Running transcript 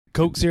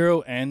Coke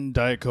Zero and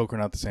Diet Coke are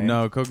not the same.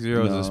 No, Coke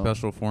Zero is a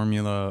special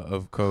formula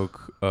of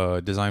Coke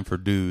designed for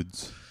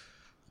dudes.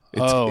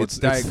 It's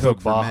Diet Coke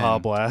for Baja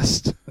men.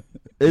 Blast.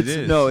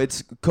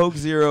 It's Coke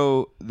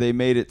Zero. They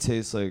made it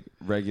taste like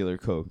regular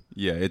Coke.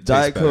 Yeah, it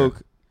Diet tastes better.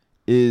 Coke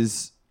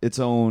is its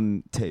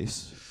own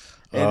taste.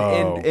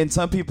 And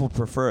some people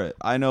prefer it.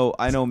 I know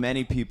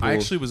many people. I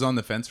actually was on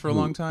the fence for a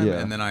long time,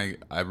 and then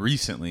I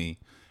recently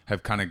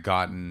have kind of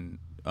gotten.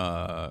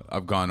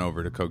 I've gone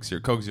over to Coke Zero.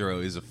 Coke Zero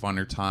is a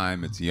funner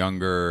time. It's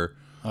younger.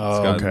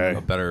 It's got a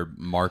better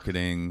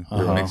marketing.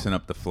 They're mixing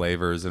up the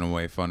flavors in a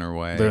way funner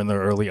way. They're in their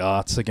early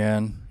aughts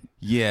again.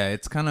 Yeah,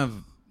 it's kind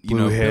of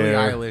Blue hair.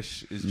 Billie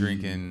Eilish is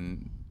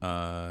drinking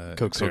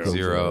Coke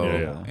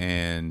Zero,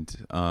 and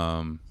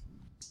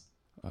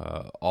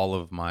all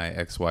of my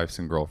ex-wives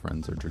and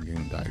girlfriends are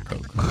drinking Diet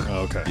Coke.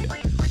 Oh, okay. Yeah.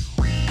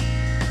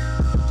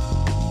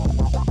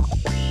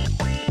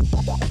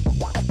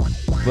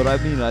 But I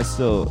mean,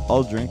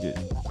 I'll drink it,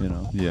 you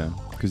know. Yeah,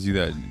 because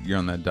you're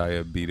on that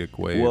diabetic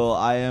wave. Well,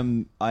 I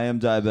am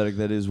diabetic.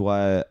 That is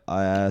why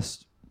I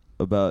asked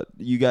about.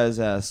 You guys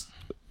asked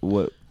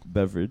what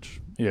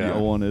beverage I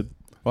wanted.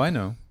 Well, I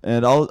know.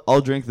 And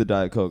I'll drink the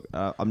Diet Coke.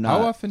 I'm not.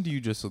 How often do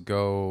you just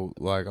go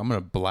like, I'm gonna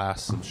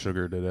blast some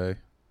sugar today?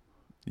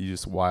 You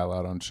just while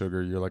out on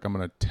sugar. You're like, I'm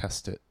gonna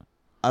test it.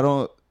 I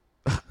don't.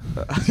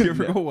 Do you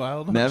ever go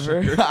wild on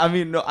Never. sugar? I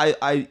mean, no.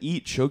 I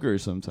eat sugar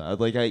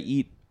sometimes. Like I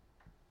eat.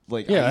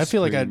 Like I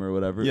feel like or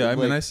whatever. Yeah, I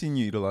mean, like, I've seen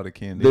you eat a lot of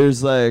candy.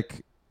 There's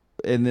like,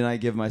 and then I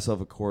give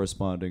myself a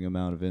corresponding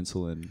amount of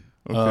insulin.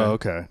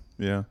 Okay.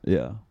 Yeah.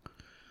 Yeah.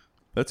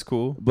 That's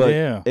cool. But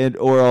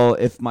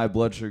if my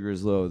blood sugar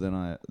is low, then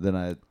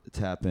I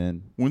tap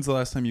in. When's the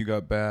last time you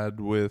got bad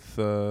with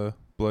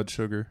blood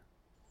sugar?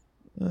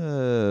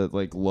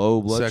 Like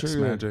low blood Sex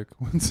sugar. magic.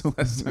 When's the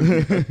last time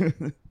you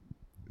got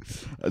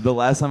The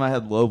last time I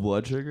had low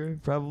blood sugar,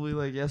 probably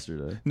like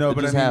yesterday. No,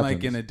 but I mean happens.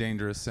 like in a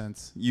dangerous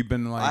sense. You've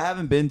been like I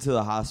haven't been to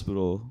the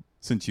hospital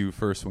since you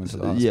first went to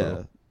the hospital.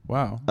 Yeah.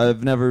 Wow.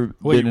 I've never.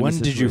 Wait, when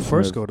did you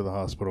first go to the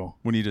hospital?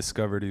 When you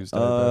discovered he was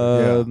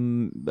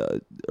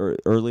diabetic.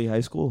 Early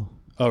high school.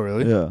 Oh,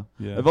 really?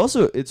 Yeah. I've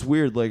also. It's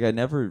weird. Like I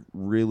never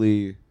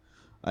really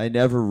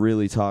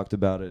talked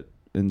about it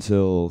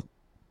until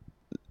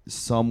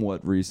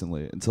somewhat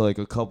recently. Until like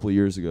a couple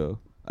years ago.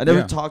 I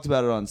never talked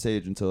about it on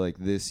stage until like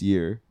this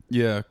year.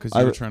 Yeah, because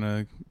you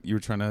were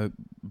trying to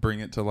bring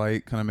it to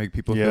light, kind of make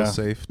people feel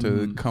safe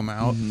to come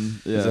out.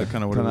 Yeah. Is that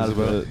kind of what it was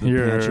about? The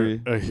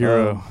pantry. A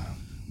hero.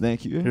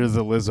 Thank you. Here's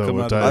the Lizzo Come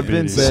with out diabetes. I've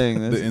been saying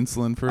this. The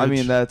insulin fridge. I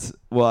mean, that's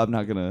I'm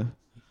not gonna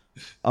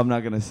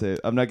say.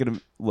 I'm not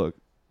gonna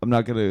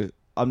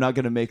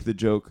make the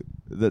joke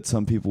that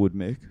some people would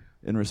make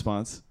in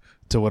response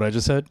to what I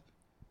just said.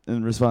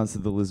 In response to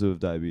the Lizzo of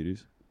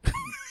diabetes.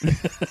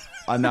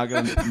 I'm not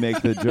gonna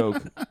make the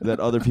joke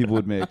that other people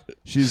would make.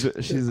 She's a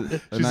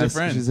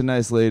friend. She's a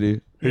nice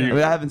lady. I mean, I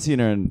haven't seen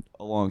her in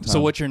a long time. So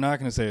what you're not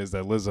going to say is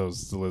that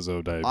Lizzo's the Lizzo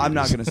of diabetes. I'm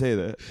not going to say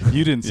that.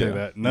 You didn't say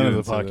that. None of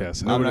the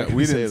podcasts.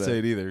 We didn't say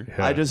it either.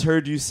 Yeah. I just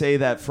heard you say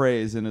that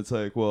phrase, and it's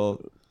like,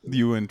 well,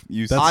 you.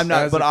 I'm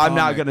not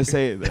going to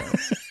say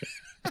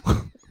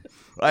that.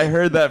 I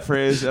heard that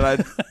phrase, and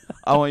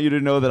I want you to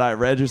know that I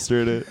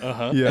registered it,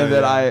 and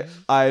that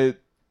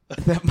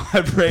that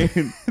my brain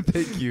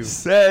thank you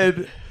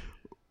said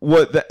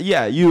what that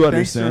you understand.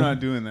 Thanks for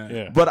not doing that.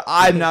 Yeah. But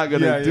I'm not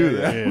gonna do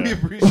that. Yeah. We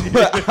appreciate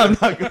it. I'm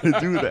not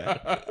gonna do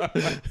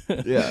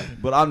that. Yeah,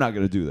 but I'm not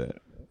gonna do that.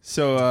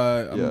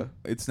 So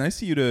it's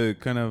nice of you to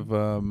kind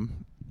of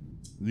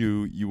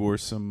you wore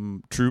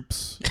some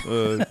troops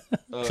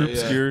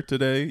gear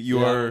today.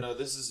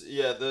 This is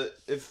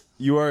if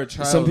you are a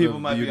child. Some people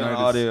of might the be on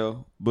United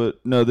audio,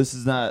 but no, this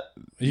is not.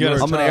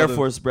 I'm an Air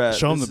Force brat.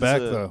 Show them the back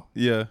though.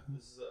 Yeah.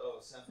 This is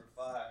Semper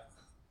Fi.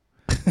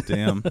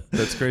 Damn,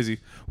 that's crazy.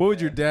 What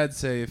would your dad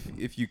say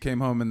if you came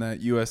home in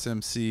that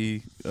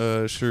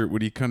USMC shirt?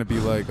 Would he kind of be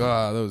like,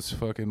 those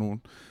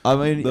fucking? I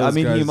mean, guys.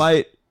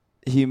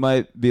 he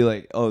might be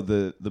like, oh,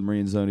 the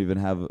Marines don't even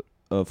have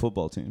a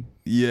football team.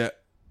 Yeah,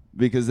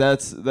 because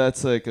that's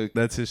like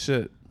that's his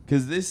shit.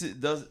 Because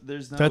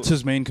that's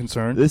his main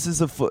concern. This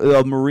is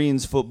a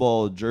Marines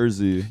football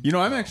jersey. You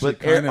know, I'm actually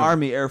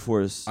Army, Air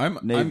Force.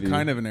 Navy. I'm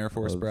kind of an Air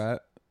Force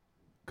brat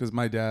because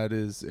my dad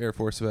is Air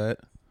Force vet.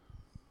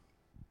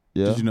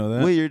 Yeah. Did you know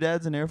that? Wait, your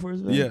dad's an Air Force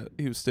vet? Yeah,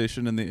 he was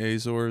stationed in the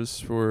Azores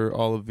for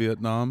all of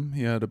Vietnam.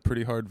 He had a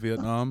pretty hard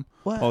Vietnam.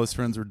 What? All his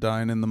friends were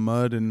dying in the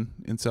mud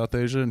in South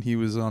Asia, and he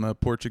was on a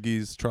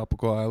Portuguese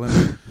tropical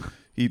island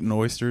eating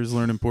oysters,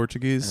 learning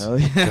Portuguese. Hell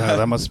yeah. God,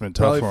 that must have been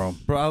tough for him.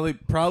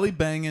 Probably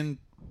banging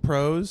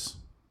pros.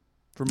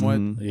 From what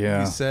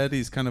he said,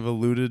 he's kind of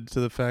alluded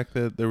to the fact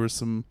that there were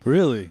some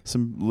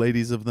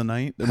ladies of the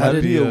night. How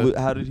did he allude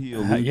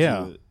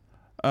to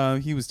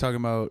it? He was talking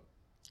about.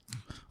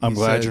 I'm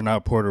glad you're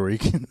not Puerto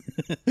Rican.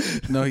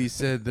 No, he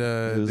said.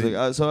 It was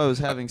like, so I was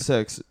having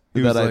sex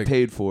that I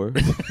paid for.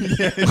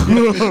 Yeah.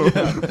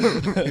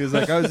 He was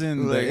like, I was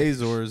in the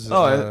Azores.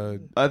 I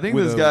think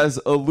this guy's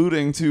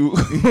alluding to.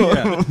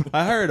 Yeah,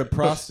 I hired a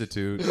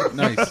prostitute.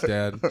 Nice,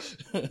 Dad.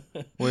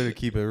 Way to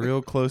keep it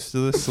real close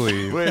to the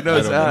sleeve. Wait,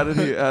 no, how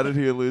did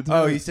he allude to?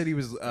 Oh, he said he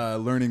was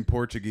learning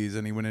Portuguese,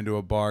 and he went into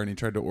a bar and he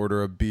tried to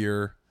order a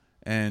beer,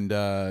 and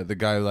the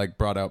guy like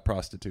brought out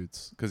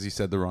prostitutes because he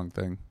said the wrong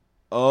thing.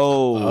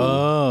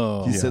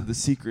 Oh. He said the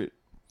secret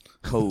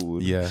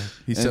code. Yeah.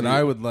 He said,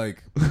 I would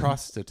like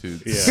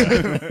prostitutes.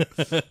 Yeah.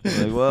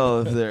 Like,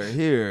 well, if they're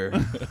here,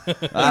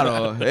 I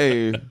don't know.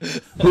 Hey,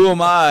 who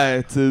am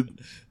I to...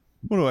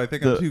 What do I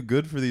think? I'm too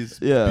good for these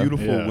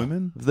beautiful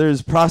women? If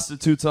there's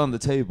prostitutes on the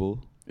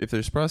table. If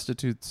there's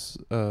prostitutes,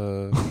 I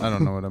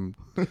don't know what I'm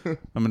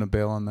going to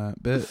bail on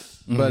that bit.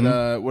 But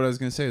what I was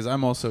going to say is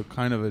I'm also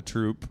kind of a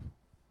troop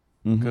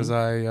because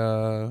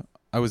I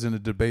was in a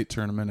debate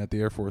tournament at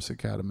the Air Force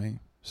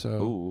Academy.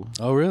 So,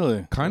 oh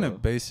really? Kind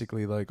of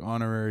basically like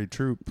honorary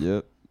troop.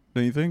 Yep.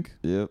 Don't you think?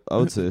 Yep, I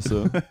would say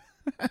so.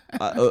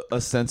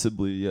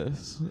 Ostensibly,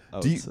 yes.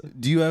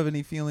 Do you have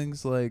any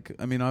feelings like?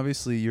 I mean,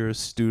 obviously you're a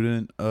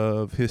student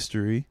of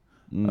history.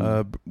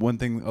 One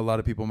thing a lot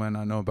of people might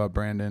not know about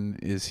Brandon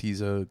is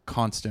he's a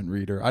constant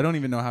reader. I don't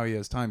even know how he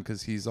has time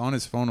because he's on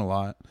his phone a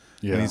lot,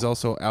 and he's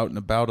also out and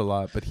about a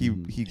lot. But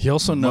he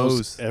also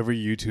knows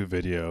every YouTube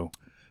video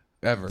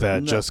ever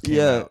that just came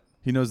out.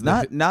 He knows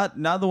not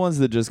the ones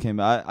that just came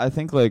out. I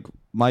think like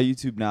my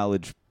YouTube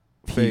knowledge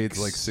fades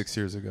like 6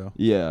 years ago.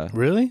 Yeah.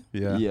 Really?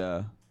 Yeah.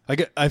 Yeah.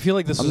 I feel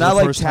like this I'm is not the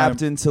like first tapped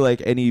time into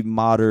like any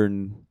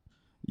modern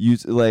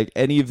like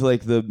any of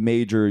like the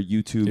major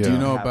YouTube. Do you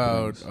know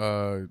about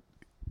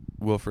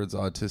Wilfred's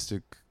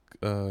autistic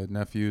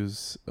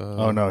nephews?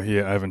 Oh no, I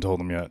haven't told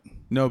him yet.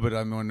 No, but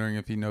I'm wondering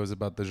if he knows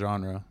about the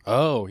genre.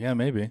 Oh yeah,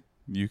 maybe.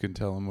 You can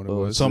tell him what it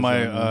was. So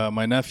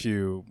my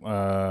nephew,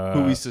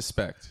 who we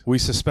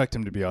suspect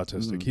him to be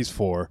autistic. He's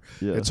 4.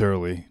 Yeah. It's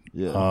early.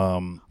 Yeah.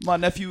 My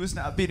nephew is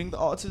not beating the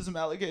autism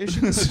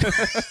allegations.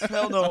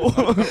 Hell no.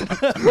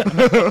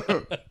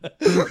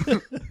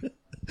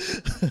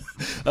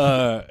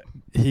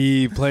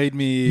 He played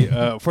me.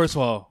 First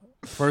of all,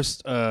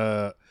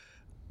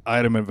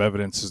 item of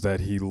evidence is that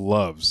he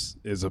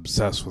is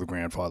obsessed with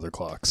grandfather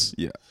clocks.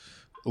 Yeah.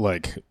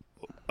 Like.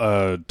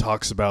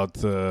 Talks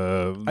about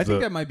I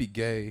think that might be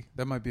gay.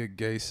 That might be a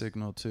gay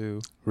signal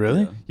too.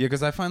 Really? Yeah,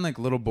 because I find like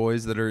little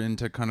boys that are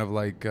into kind of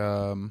like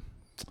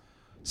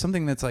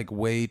something that's like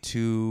way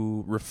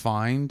too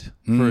refined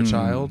for a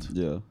child.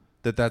 Yeah.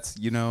 That's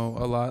a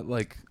lot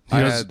like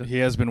he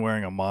has been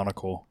wearing a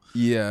monocle.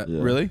 Yeah.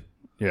 Really?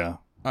 Yeah.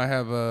 I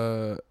have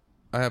a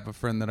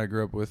friend that I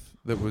grew up with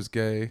that was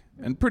gay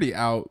and pretty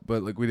out,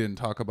 but like we didn't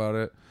talk about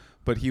it.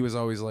 But he was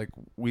always like,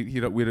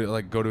 we'd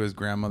like go to his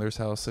grandmother's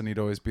house, and he'd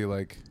always be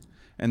like,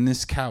 "And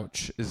this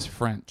couch is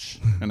French,"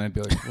 and I'd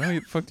be like, "Why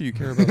the fuck do you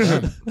care about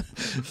that?"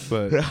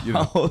 But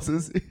how old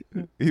is he?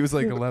 He was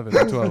like 11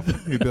 or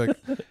 12. He'd be like,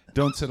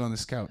 "Don't sit on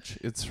this couch.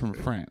 It's from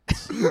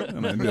France,"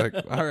 and I'd be like,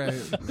 "All right."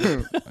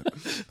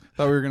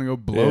 Thought we were gonna go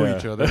blow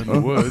each other in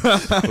the woods,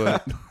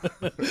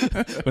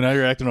 but now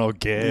you're acting all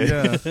gay.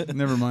 Yeah,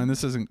 never mind.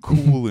 This isn't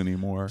cool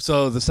anymore.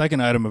 So the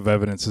second item of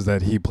evidence is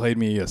that he played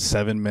me a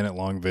 7-minute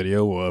long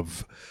video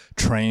of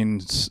train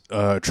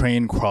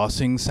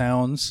crossing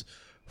sounds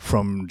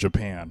from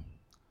Japan.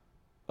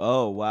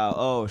 Oh wow!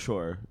 Oh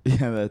sure.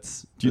 Yeah,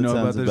 that's. Do you know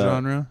about the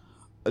genre?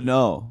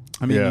 No.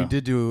 I mean, you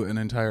did do an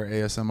entire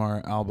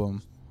ASMR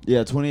album.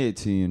 Yeah,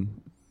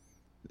 2018.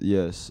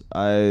 Yes,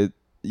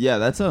 Yeah,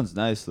 that sounds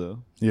nice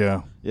though.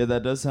 Yeah. Yeah,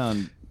 that does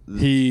sound.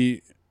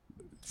 He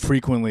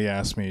frequently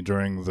asked me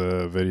during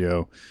the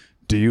video,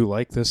 "Do you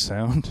like this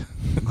sound?"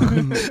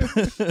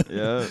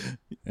 Yeah.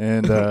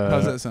 And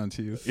how's that sound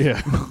to you?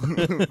 Yeah.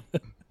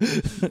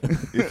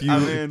 If you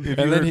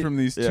heard from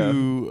these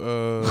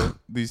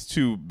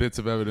two bits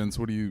of evidence,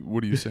 what are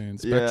you saying?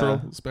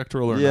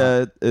 Spectral or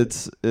not? It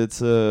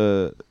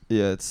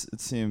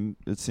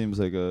seems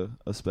like a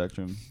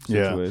spectrum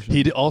situation.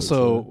 He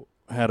also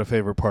had a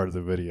favorite part of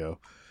the video,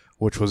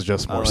 which was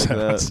just more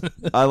sounds.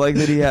 I like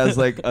that he has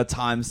like a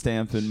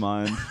timestamp in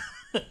mind.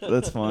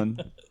 That's fun.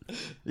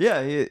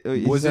 Yeah, he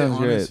was it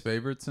on his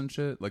favorites and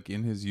shit? Like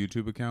in his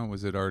YouTube account,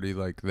 was it already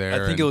like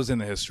there? I think it was in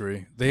the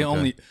history.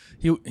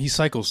 He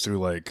cycles through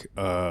like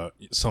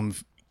some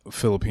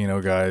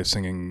Filipino guy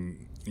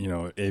singing,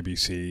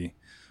 ABC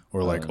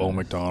or like Old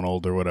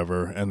MacDonald or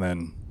whatever, and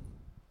then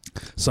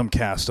some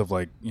cast of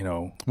like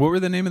What were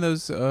the name of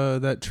those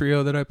that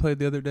trio that I played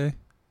the other day?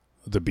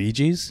 The Bee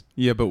Gees?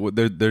 Yeah, but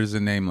there's a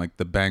name like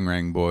the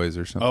Bangarang Boys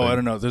or something. Oh, I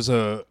don't know.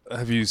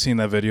 Have you seen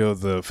that video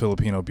of the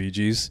Filipino Bee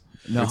Gees?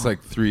 No. It's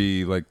like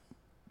 3 like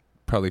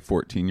probably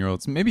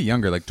 14-year-olds, maybe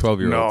younger, like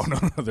 12-year-olds.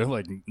 No. They're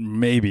like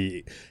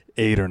maybe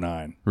 8 or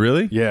 9.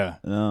 Really? Yeah.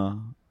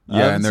 No.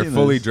 Yeah, and they're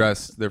fully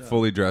dressed. They're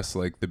fully dressed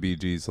like the Bee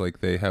Gees.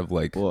 Like they have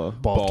like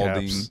bald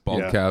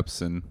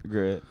caps and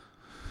great.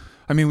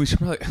 I mean, we should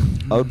probably.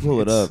 I would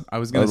pull it up. I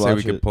was gonna say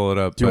we could pull it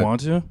up. Do you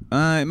want to?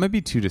 It might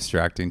be too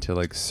distracting to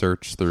like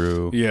search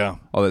through. Yeah.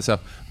 All that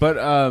stuff. But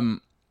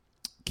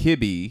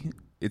Kibby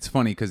it's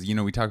funny because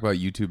we talk about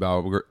YouTube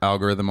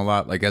algorithm a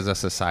lot. Like as a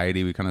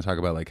society, we kind of talk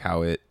about like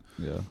how it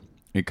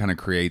kind of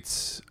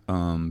creates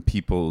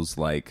people's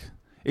like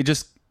it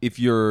just if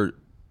you're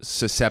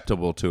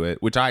susceptible to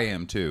it, which I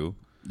am too.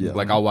 Yeah.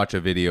 Like I'll watch a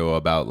video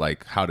about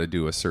like how to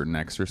do a certain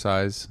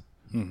exercise.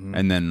 Mm-hmm.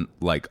 And then,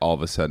 like, all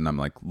of a sudden, I'm,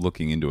 like,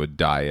 looking into a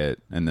diet.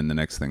 And then the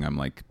next thing, I'm,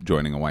 like,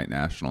 joining a white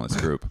nationalist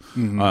group.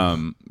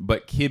 Mm-hmm.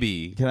 But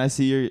Kibby... Can I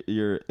see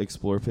your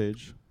Explore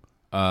page?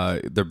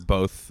 They're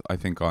both, I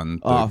think, on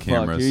the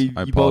cameras.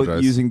 I apologize.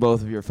 Both using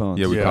both of your phones.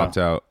 Yeah, we popped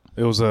out.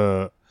 It was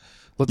a...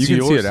 You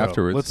can see it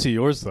afterwards. Let's see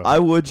yours, though. I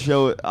would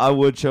show it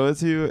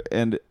to you,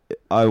 and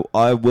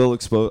I will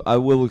expose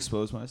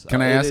myself.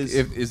 Can I ask,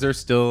 is there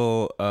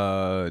still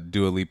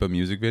Dua Lipa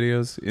music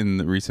videos in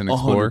the recent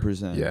Explore?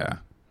 100%. Yeah.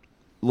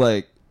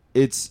 Like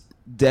it's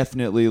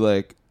definitely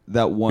like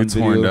that one it's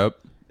video. Horned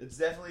up. It's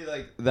definitely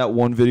like that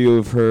one video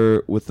of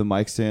her with the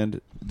mic stand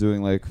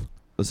doing like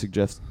a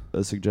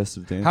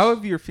suggestive dance. How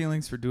have your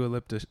feelings for Dua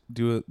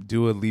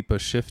Lipa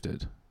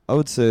shifted? I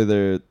would say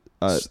they're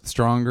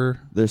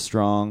stronger. They're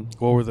strong.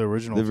 What were the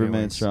original? They've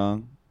remained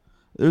strong.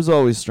 There's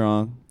always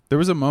strong. There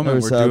was a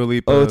moment where Dua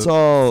Lipa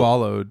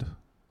followed.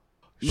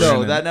 No,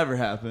 Shannon. That never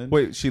happened.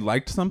 Wait, she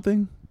liked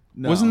something?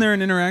 No. Wasn't there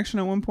an interaction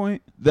at one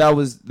point? That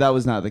was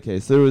not the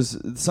case. There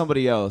was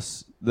somebody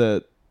else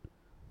that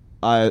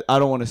I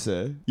don't want to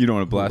say. You don't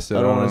want to blast it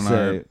out on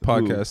our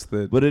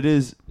podcast but it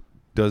is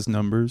does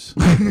numbers.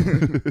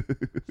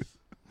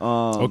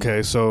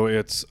 Okay, so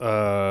it's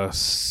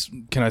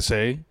can I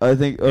say? I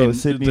think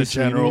Sydney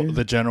Sweeney.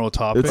 The general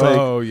topic.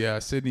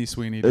 It's Sydney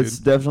Sweeney. Dude. It's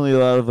definitely a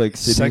lot of like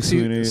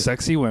Sweeney,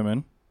 sexy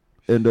women.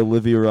 And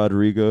Olivia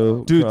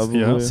Rodrigo, dude. Probably.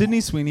 Yeah.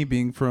 Sydney Sweeney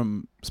being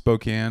from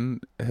Spokane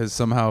has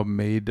somehow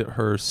made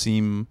her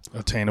seem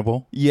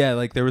attainable. Yeah,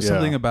 like there was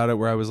something about it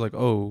where I was like,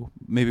 oh,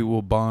 maybe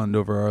we'll bond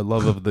over our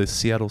love of the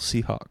Seattle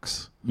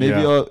Seahawks. Maybe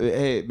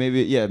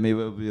maybe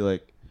it'll be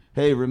like,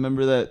 hey,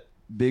 remember that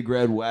big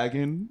red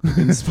wagon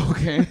in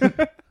Spokane?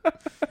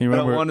 You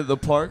remember that one at the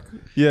park?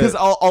 Yeah, because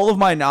all of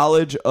my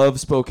knowledge of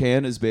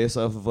Spokane is based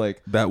off of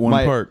like that one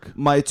park.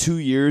 My 2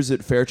 years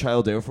at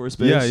Fairchild Air Force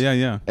Base.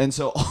 Yeah. And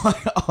so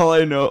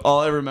all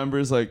I remember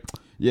is like,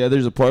 yeah,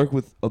 there's a park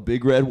with a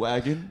big red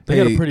wagon. They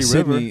got a pretty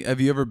Sydney, river.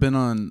 Have you ever been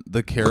on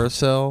the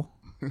carousel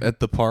at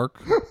the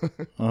park?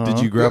 Did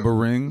you grab a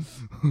ring?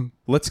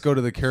 Let's go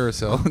to the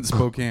carousel in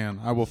Spokane.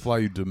 I will fly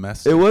you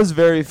domestic. It was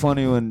very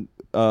funny when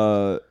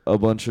a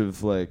bunch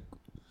of like,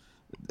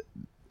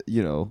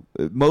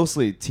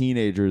 mostly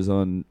teenagers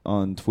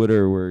on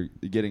Twitter were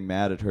getting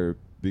mad at her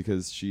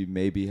because she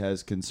maybe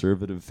has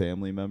conservative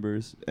family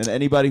members, and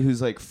anybody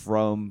who's like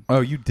from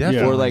you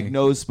definitely or like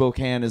knows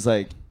Spokane is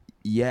like,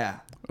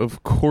 yeah,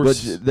 of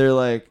course. But they're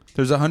like,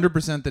 there's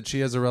 100% that she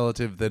has a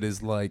relative that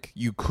is like,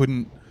 you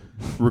couldn't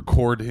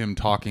record him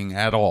talking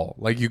at all.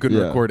 Like you could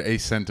record a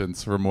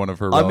sentence from one of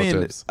her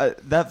relatives. I mean,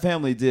 that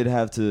family did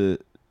have to.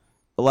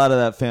 A lot of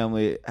that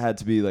family had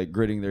to be like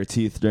gritting their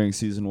teeth during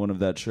season 1 of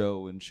that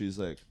show when she's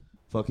like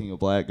fucking a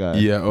black guy.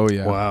 Yeah. Oh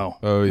yeah. Wow.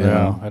 Oh yeah.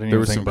 Yeah, I didn't there even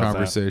were think some about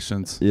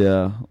conversations. That.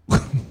 Yeah.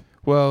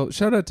 Well,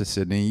 shout out to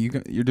Sydney.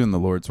 You're doing the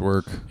Lord's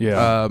work.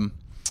 Yeah.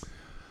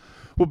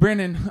 Well,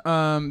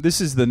 Brandon, this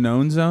is the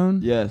Known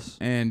Zone. Yes.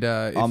 And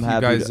if you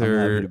guys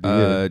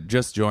are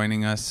just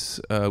joining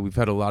us, we've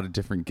had a lot of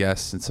different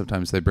guests, and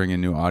sometimes they bring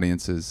in new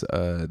audiences.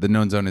 The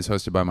Known Zone is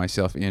hosted by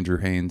myself, Andrew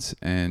Haynes,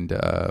 and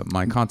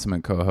my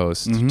consummate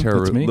co-host,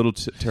 little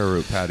Terror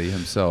Root Patty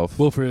himself.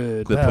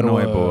 Wilfred the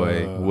Padua. Pinoy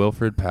boy,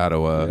 Wilfred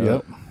Padua.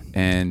 Yep.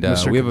 And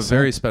we have a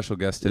very special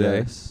guest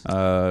today,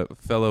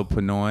 fellow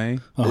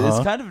Pinoy.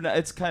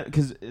 It's kind of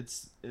because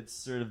it's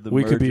sort of the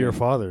we could be your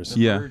fathers.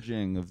 The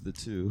merging of the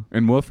two.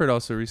 And Wilfred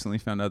also recently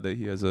found out that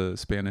he has a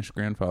Spanish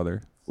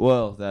grandfather.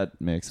 Well,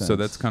 that makes sense. So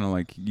that's kind of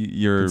like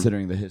you're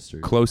considering the history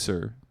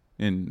closer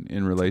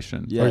in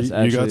relation. Yes,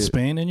 you got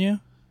Spain in you?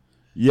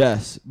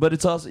 Yes, but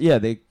it's also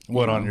they.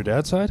 What on your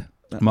dad's side?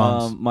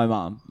 Mom's. My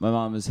mom. My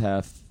mom is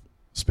half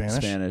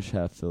Spanish,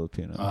 half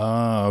Filipino.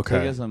 Oh, okay. So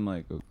I guess I'm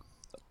like.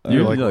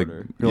 You're like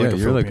a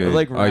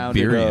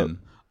Iberian.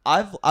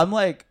 I'm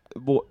like,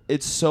 well,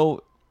 it's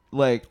so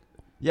like,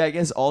 yeah, I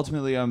guess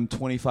ultimately I'm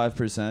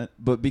 25%,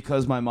 but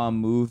because my mom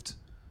moved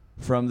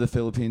from the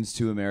Philippines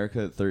to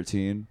America at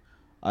 13,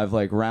 I've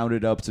like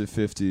rounded up to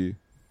 50.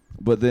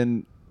 But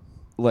then,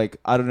 like,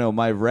 I don't know,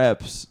 my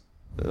reps,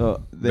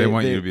 they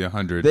want you to be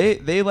 100.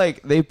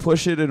 They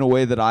push it in a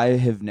way that I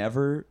have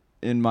never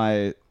in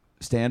my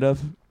stand up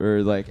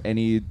or like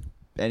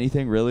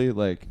anything really.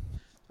 Like,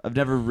 I've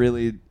never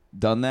really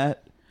done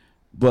that,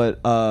 but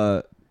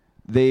I've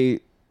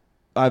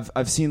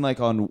seen like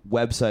on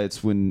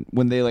websites when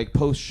they like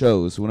post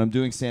shows when I'm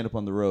doing stand up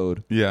on the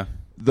road. Yeah,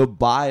 the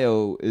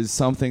bio is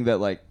something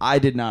that like I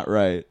did not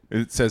write.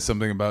 It says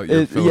something about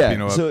your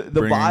Filipino so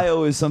the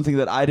bio is something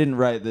that I didn't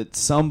write, that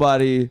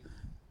somebody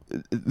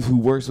who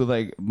works with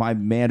like my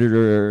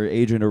manager or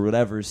agent or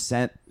whatever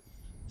sent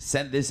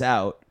this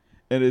out.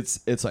 And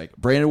it's like,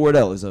 Brandon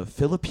Wardell is a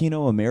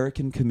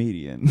Filipino-American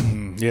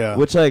comedian. Yeah.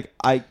 Which, like,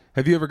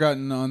 Have you ever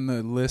gotten on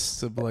the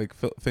lists of, like,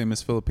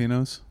 famous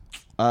Filipinos?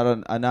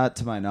 Not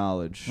to my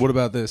knowledge. What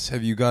about this?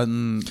 Have you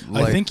gotten?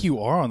 I think you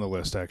are on the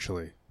list,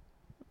 actually.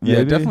 Yeah,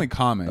 Maybe? definitely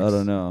comics. I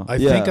don't know.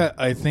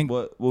 I think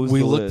what was we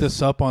the looked list?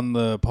 this up on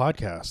the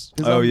podcast.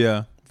 Oh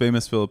yeah,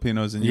 famous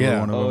Filipinos, and you were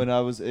one of them.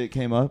 And it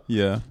came up.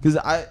 Yeah, because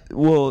I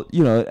love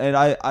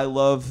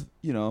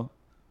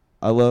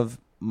I love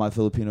my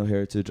Filipino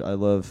heritage. I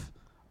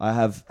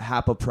have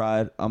Hapa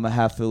pride. I'm a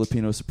half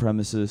Filipino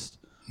supremacist.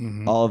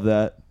 Mm-hmm. All of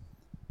that,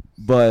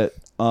 but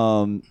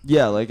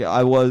like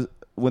I was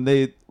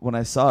when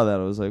I saw that,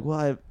 I was like,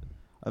 well,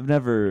 I've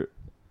never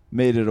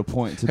made it a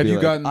point to be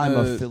like, I'm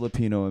a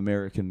Filipino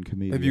American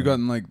comedian. Have you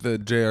gotten like the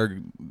J.R.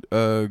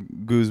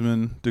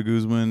 Guzman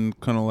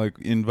kind of like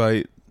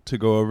invite to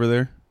go over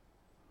there?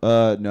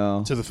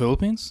 No. To the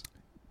Philippines?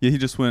 Yeah, he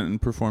just went and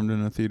performed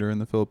in a theater in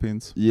the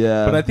Philippines.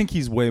 Yeah. But I think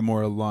he's way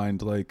more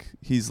aligned. Like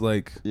he's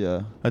like,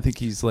 I think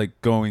he's like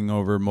going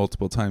over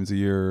multiple times a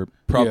year.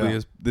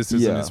 Probably this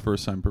isn't his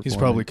first time performing. He's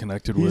probably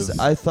connected with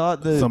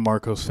the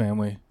Marcos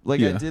family.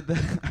 Like I did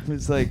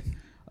that.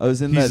 I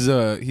was in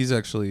He's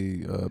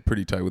actually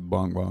pretty tight with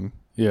Bong Bong.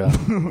 Yeah.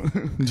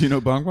 Do you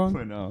know Bong Bong?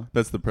 I know.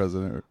 That's the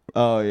president.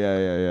 Oh,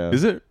 yeah.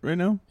 Is it right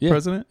now? Yeah.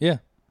 President? Yeah.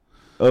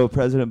 Oh,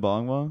 President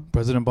Bong Bong?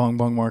 President Bong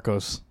Bong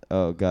Marcos.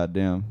 Oh,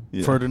 goddamn.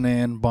 Yeah.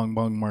 Ferdinand Bong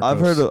Bong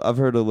Marcos. I've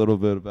heard a little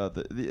bit about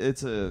that.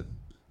 It's a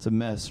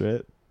mess,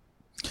 right?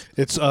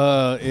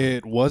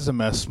 It was a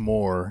mess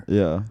more.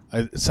 Yeah.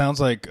 It sounds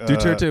like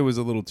Duterte was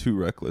a little too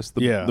reckless.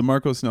 The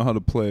Marcos know how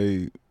to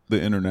play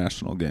the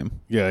international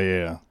game.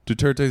 Yeah.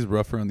 Duterte's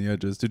rougher on the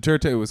edges.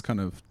 Duterte was kind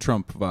of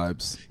Trump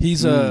vibes.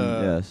 He's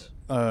yes.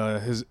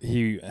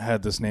 He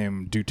had this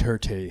name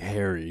Duterte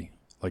Harry,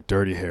 like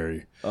Dirty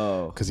Harry.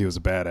 Oh, because he was a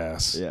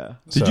badass. Yeah.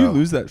 Did you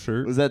lose that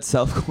shirt? Was that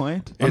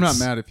self-coined? I'm not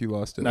mad if you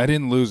lost it. I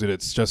didn't lose it.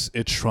 It's just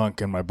it shrunk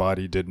and my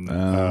body didn't.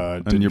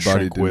 And your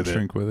body didn't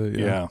shrink with it.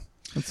 Yeah.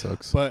 That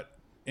sucks. But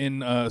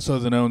in so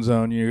the known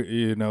zone,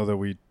 you know that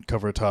we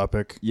cover a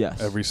topic. Yes.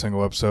 Every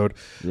single episode.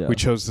 Yeah. We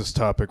chose this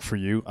topic for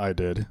you. I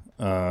did.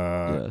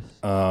 Yes.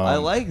 I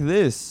like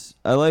this.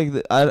 I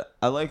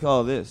like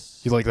all this.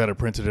 You like that I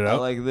printed it out? I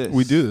like this.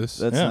 We do this.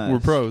 That's nice. We're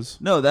pros.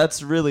 No,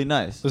 that's really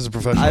nice. This is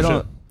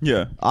professional shit.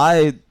 Yeah.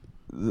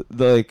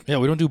 Yeah,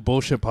 we don't do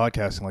bullshit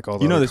podcasting like all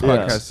the this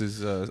podcast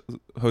is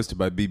hosted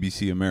by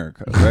BBC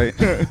America, right?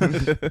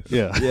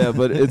 Yeah. Yeah,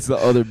 but it's the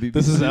other BBC.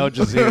 This is Al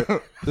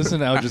Jazeera. This is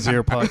an Al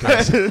Jazeera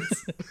podcast.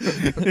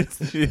 It's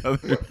the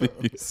other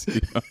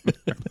BBC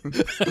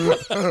America.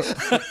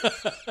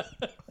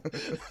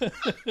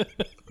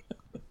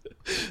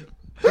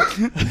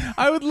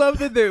 I would love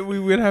that we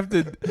would have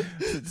to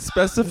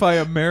specify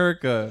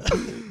America.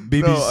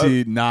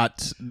 BBC,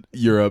 not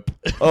Europe.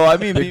 Oh, I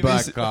mean Big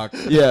BBC. Black Cock.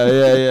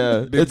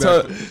 Yeah. It's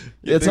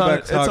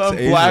on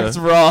Black's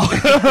Raw.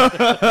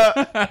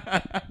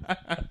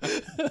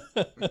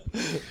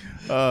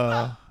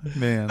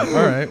 Man. All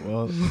right.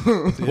 Well,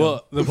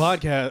 well, the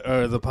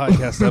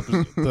podcast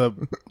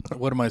episode.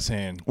 What am I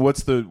saying?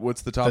 What's the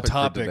topic? The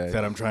topic for today?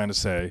 that I'm trying to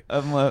say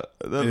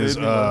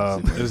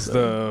is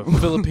the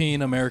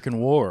Philippine American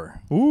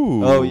War.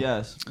 Ooh. Oh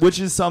yes, which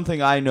is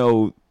something I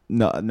know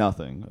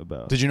nothing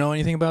about. Did you know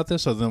anything about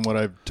this other than what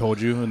I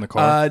told you in the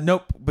car?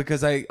 Nope.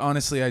 Because I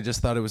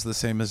just thought it was the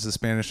same as the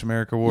Spanish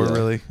American War,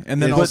 really.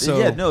 And then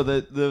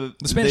the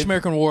Spanish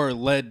American War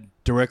led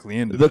directly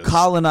into the this.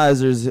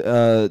 colonizers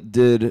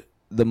did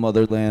the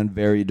motherland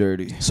very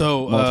dirty.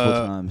 So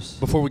multiple times.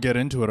 Before we get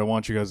into it, I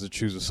want you guys to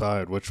choose a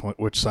side.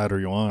 Which side are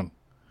you on?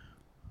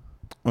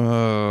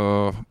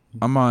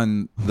 I'm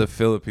on the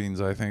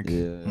Philippines, I think.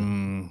 Yeah.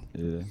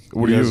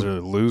 What you guys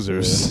are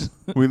losers. Yeah.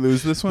 We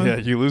lose this one? Yeah,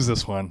 you lose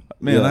this one.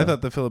 Man, I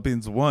thought the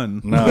Philippines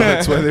won. No.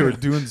 That's why they were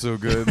doing so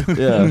good.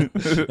 Yeah.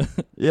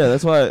 Yeah,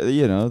 that's why,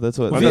 that's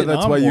what. I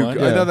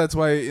thought that's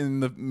why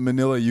in the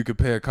Manila you could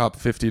pay a cop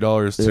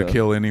 $50 to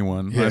kill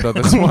anyone. Yeah. I thought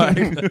that's why.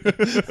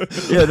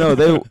 Yeah, no,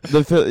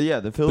 the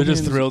Philippines. They're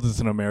just thrilled it's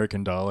an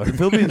American dollar. The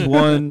Philippines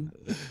won.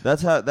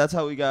 That's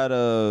how we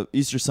got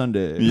Easter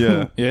Sunday.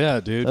 Yeah. Yeah,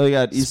 dude. Oh, we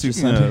got Easter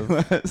Sunday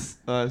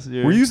last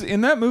year. Were you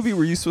in that movie?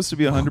 Were you supposed to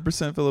be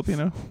 100%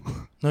 Filipino?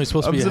 No, he's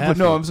supposed to be half.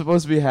 No, I'm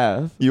supposed to be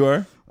half. You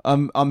are?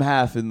 I'm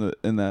half in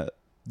that.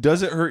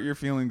 Does it hurt your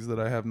feelings that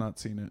I have not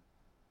seen it?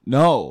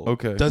 No.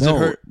 Okay. Does it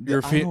hurt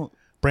your feelings?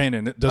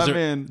 Brandon, does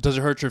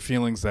it hurt your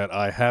feelings that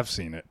I have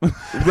seen it?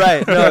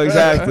 Right. No,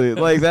 exactly.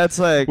 Like that's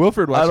like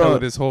Wilfred watched it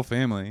with his whole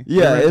family.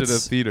 Yeah, they rented a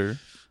theater.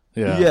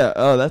 Yeah. Yeah.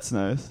 Oh, that's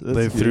nice.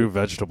 They threw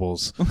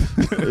vegetables.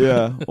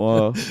 Yeah.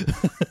 Well,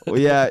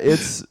 yeah.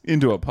 It's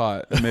into a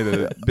pot and made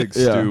a big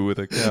stew with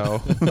a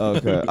cow.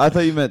 Okay. I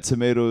thought you meant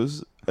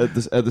tomatoes at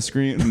the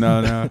screen.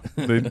 No.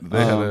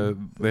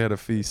 They had a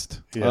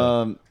feast.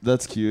 Yeah.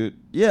 That's cute.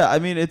 Yeah. I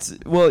mean, it's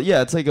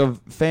like a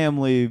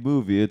family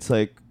movie. It's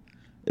like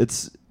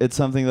it's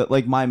something that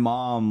like my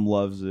mom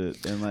loves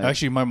it, and like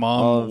actually my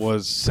mom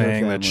was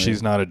saying that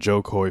she's not a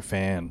Joe Coy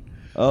fan.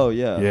 Oh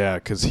yeah. Yeah,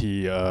 because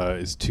he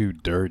is too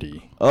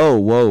dirty. Oh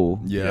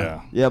whoa.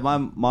 Yeah. Yeah. My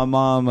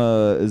mom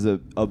is a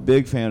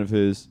big fan of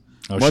his.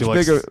 Oh,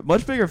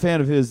 much bigger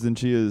fan of his than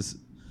she is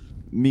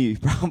me,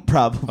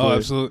 probably. Oh,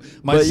 absolutely.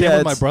 Same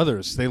with my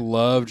brothers. They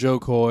love Joe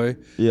Coy,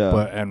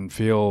 and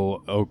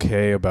feel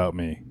okay about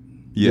me.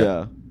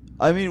 Yeah.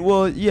 I mean,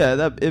 well, yeah,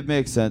 that it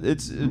makes sense.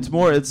 It's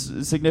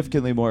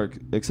significantly more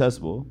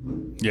accessible.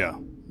 Yeah.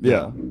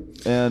 Yeah.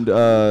 And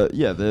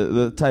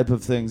the type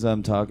of things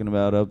I'm talking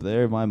about up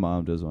there, my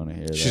mom doesn't want to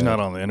hear that. She's not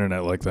on the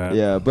internet like that.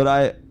 Yeah,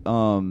 but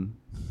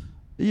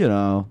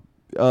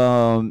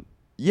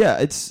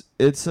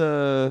it's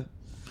a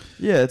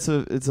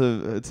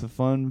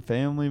fun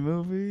family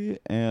movie,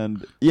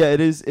 and it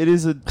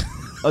is a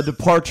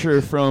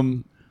departure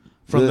from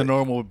the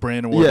normal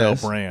Brandon Wardell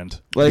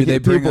brand. Like, did they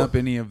bring up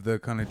any of the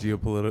kind of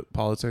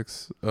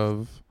geopolitics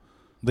of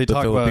the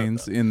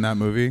Philippines in that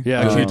movie?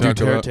 Yeah, actually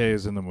Duterte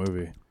is in the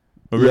movie.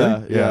 Oh,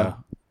 really? Yeah.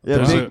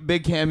 Yeah,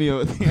 big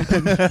cameo at the end.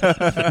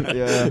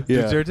 Yeah.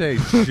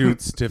 Duterte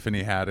shoots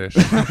Tiffany Haddish.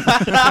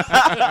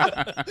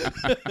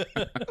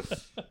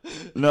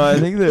 No, I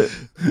think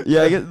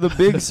I get the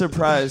big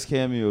surprise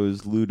cameo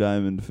is Lou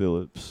Diamond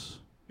Phillips.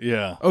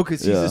 Yeah. Oh,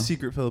 because he's a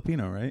secret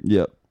Filipino, right?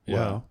 Yep.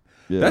 Wow.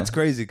 Yeah. That's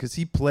crazy because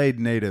he played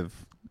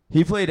native.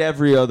 He played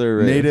every other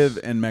race. Native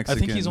and Mexican. I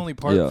think he's only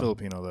part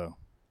Filipino, though.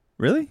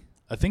 Really?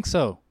 I think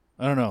so.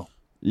 I don't know.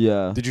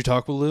 Yeah. Did you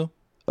talk with Lou?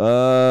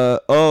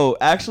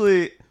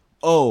 Actually,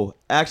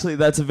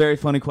 that's a very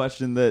funny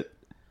question that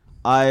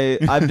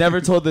I've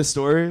never told this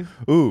story.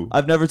 Ooh.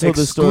 I've never told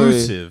this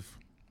story.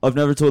 I've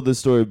never told this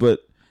story,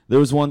 but there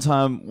was one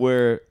time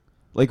where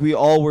like we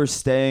all were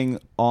staying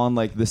on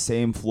like the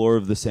same floor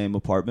of the same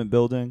apartment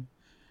building.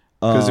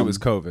 Because it was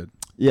COVID.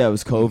 Yeah, it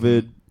was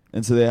COVID.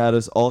 And so they had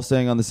us all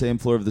staying on the same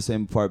floor of the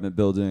same apartment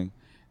building.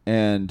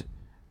 And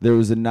there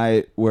was a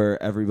night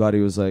where everybody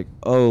was like,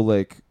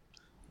 let's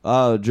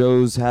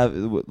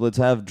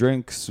have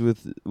drinks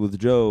with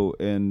Joe.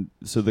 And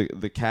so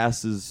the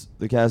cast is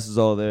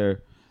all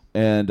there.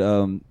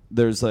 And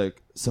there's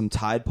like some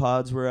Tide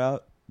Pods were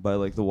out by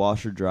like the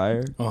washer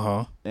dryer.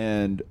 Uh-huh.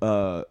 And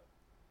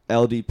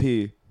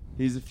LDP,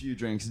 he's a few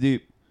drinks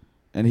deep.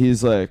 And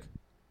he's like,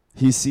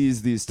 he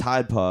sees these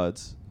Tide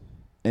Pods,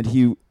 and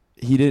he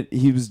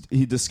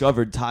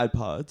discovered Tide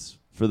Pods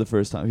for the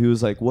first time. He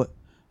was like, what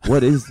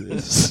is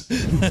this?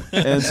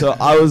 And so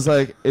I was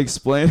like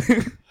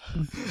explaining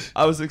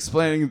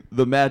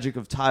the magic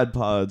of Tide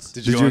Pods.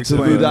 Did you to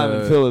Lou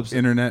Diamond Phillips?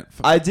 Internet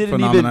I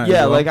didn't even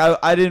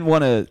I didn't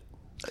want to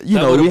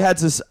we had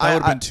to that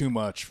would have been too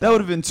much. That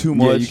would have been too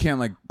much. Yeah, you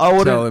can't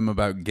tell him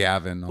about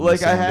Gavin on the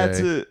same I had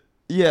day.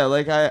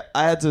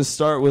 I had to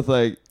start with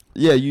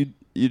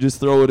you just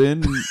throw it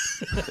in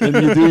and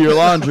you do your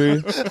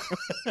laundry,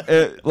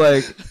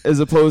 as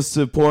opposed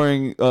to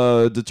pouring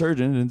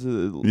detergent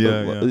into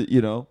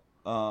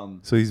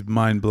So he's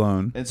mind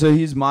blown, and so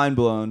he's mind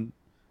blown.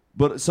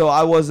 But so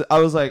I was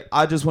like,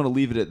 I just want to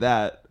leave it at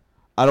that.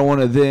 I don't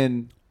want to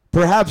then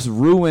perhaps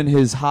ruin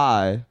his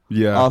high.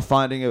 Yeah,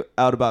 finding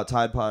out about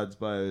Tide Pods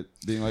by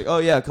being like, oh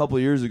yeah, a couple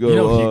of years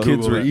ago,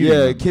 kids were eating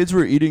them. Kids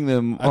were eating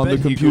them on the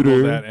computer. He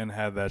Googled that and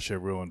had that shit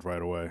ruined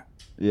right away.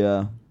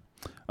 Yeah.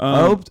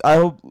 I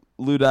hope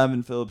Lou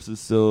Diamond Phillips is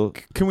still.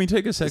 Can we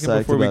take a second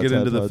before we get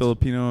into the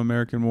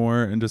Filipino-American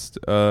War and just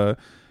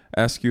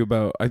ask you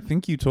about? I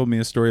think you told me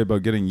a story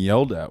about getting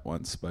yelled at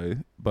once by.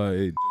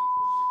 Do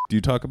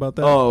you talk about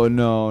that? Oh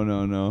no!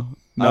 Not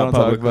I don't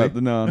publicly? talk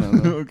about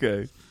no.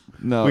 Okay.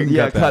 No. We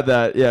can cut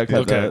that. Yeah,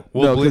 cut okay. that.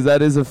 No, because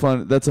that's a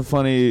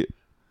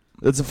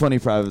funny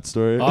private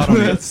story. Autumn,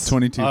 that's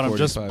 22:45. Autumn,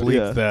 just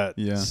bleep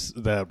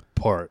that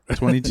part.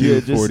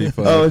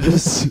 22:45.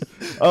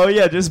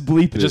 just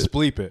bleep it. Just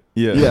bleep it.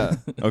 Yeah. Yeah.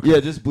 Okay.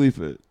 Yeah, just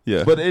bleep it.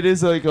 Yeah. But it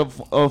is like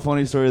a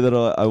funny story that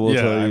I will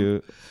tell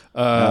you.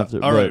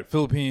 After, all right,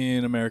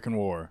 Philippine-American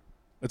War.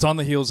 It's on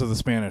the heels of the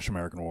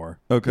Spanish-American War.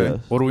 Okay.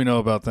 Yes. What do we know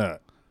about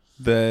that?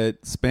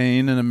 That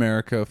Spain and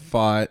America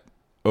fought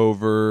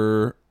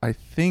over, I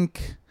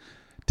think,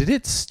 did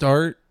it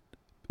start?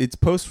 It's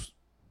post.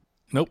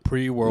 Nope,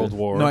 pre-World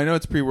War. No, I know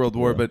it's pre-World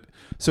War, but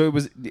so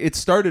it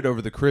started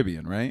over the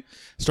Caribbean, right?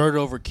 Started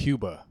over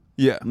Cuba.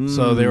 Yeah.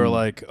 So they were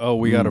like, oh,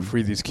 we got to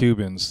free these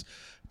Cubans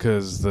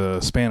because the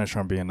Spanish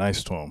aren't being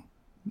nice to them.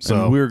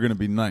 So and we're going to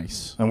be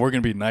nice. And we're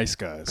going to be nice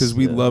guys. Because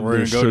we love We're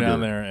their going to go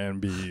down there and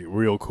be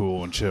real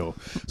cool and chill.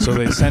 So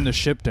they send a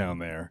ship down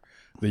there,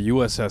 the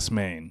USS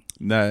Maine.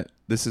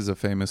 This is a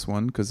famous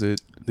one because the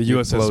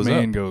USS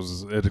Maine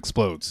it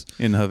explodes.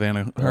 In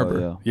Havana Harbor.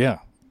 Oh, yeah.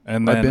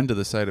 And then, I've been to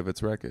the site of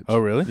its wreckage. Oh,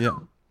 really? Yeah.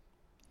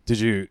 Did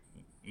you?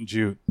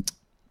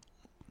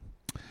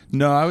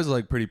 No, I was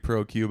like pretty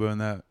pro Cuba in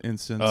that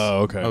instance.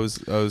 Oh, okay. I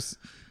was.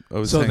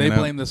 So they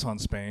blame this on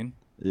Spain.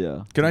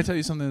 Yeah. Can I tell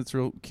you something that's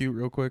real cute,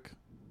 real quick?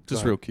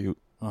 Just real cute.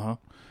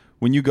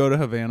 When you go to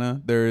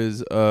Havana, there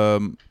is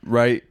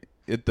right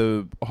at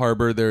the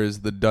harbor. There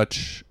is the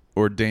Dutch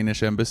or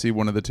Danish embassy,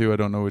 one of the two. I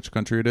don't know which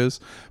country it is,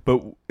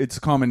 but it's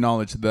common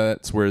knowledge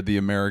that's where the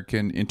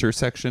American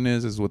intersection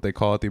is what they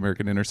call it, the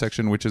American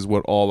intersection, which is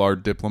what all our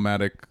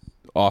diplomatic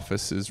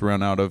offices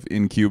run out of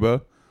in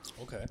Cuba.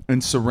 Okay.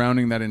 And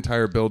surrounding that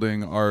entire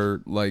building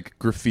are like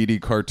graffiti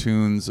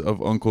cartoons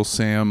of Uncle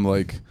Sam,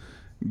 like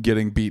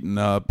getting beaten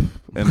up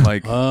and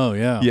like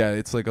yeah,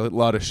 it's like a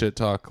lot of shit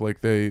talk.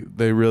 Like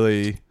they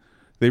really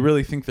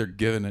think they're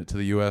giving it to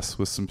the U.S.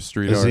 with some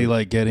street art. Is he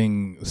like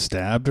getting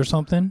stabbed or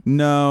something?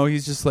 No,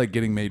 he's just like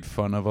getting made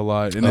fun of a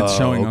lot, and it's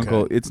showing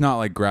Uncle. It's not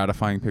like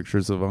gratifying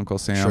pictures of Uncle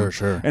Sam.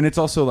 Sure. And it's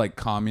also like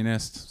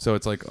communist, so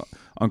it's like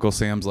Uncle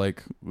Sam's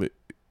like.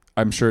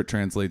 I'm sure it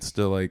translates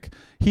to like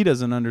he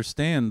doesn't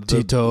understand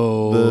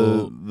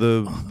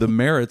the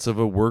merits of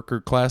a worker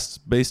class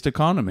based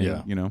economy.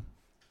 Yeah. You know.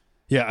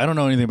 Yeah, I don't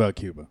know anything about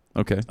Cuba.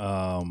 Okay.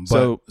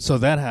 So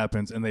that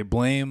happens, and they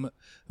blame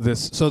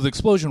this. So the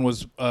explosion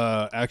was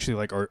actually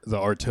like the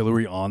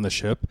artillery on the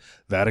ship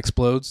that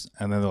explodes,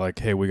 and then they're like,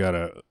 "Hey, we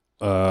gotta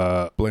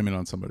blame it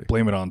on somebody."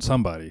 Blame it on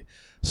somebody.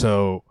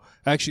 So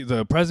actually,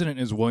 the president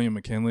is William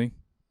McKinley.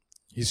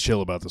 He's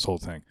chill about this whole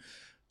thing.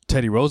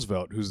 Teddy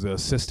Roosevelt, who's the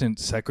assistant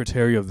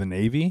secretary of the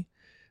Navy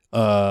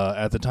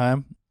at the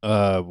time,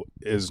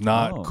 is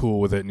not cool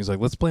with it, and he's like,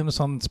 "Let's blame this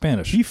on the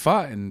Spanish." He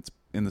fought in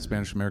the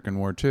Spanish-American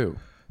War too.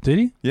 Did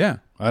he? Yeah.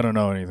 I don't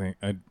know anything.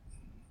 I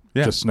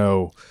just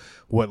know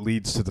what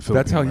leads to the Philippine.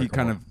 That's how he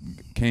kind of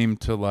came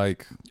to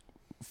like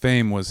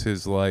fame, was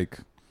his like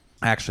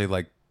actually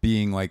like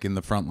being like in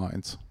the front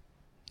lines.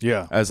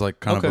 Yeah. As like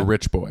kind of a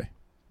rich boy.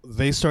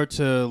 They start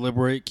to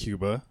liberate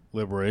Cuba,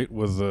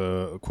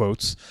 with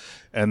quotes,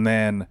 and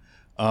then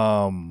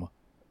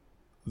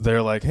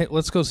they're like, "Hey,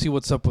 let's go see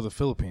what's up with the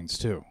Philippines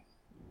too."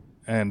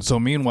 And so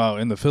meanwhile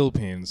in the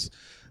Philippines,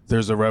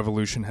 there's a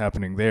revolution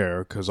happening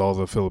there because all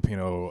the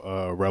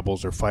Filipino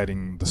rebels are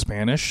fighting the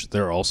Spanish.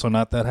 They're also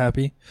not that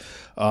happy.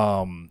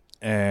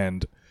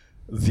 And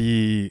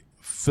the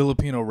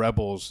Filipino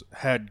rebels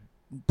had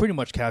pretty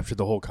much captured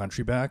the whole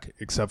country back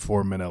except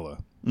for Manila.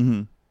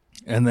 Mm-hmm.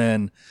 And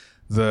then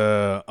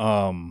the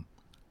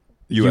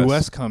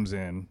U.S. comes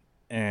in,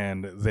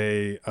 and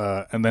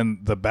and then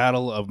the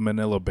Battle of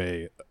Manila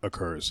Bay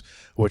occurs,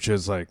 which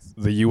is like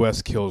the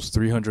U.S. kills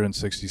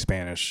 360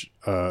 Spanish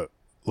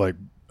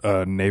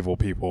naval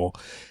people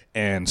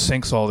and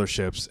sinks all their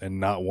ships,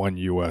 and not one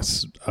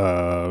U.S.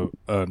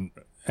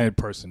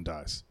 person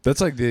dies.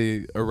 That's like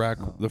the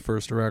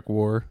first Iraq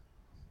War.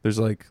 There's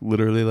like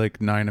literally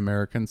like 9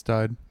 Americans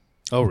died.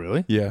 Oh,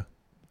 really? Yeah.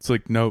 It's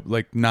like 9.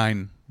 Like,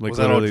 was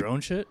that all drone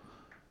shit?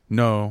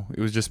 No, it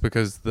was just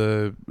because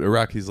the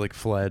Iraqis like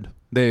fled.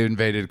 They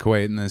invaded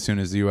Kuwait, and as soon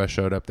as the U.S.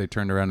 showed up, they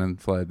turned around and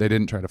fled. They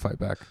didn't try to fight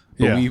back.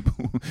 But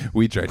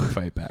we tried to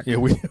fight back. Yeah,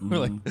 we're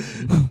like,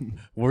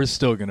 we're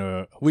still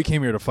gonna. We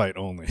came here to fight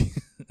only.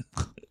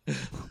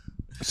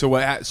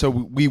 So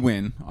we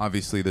win,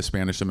 obviously, the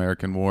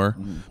Spanish-American War.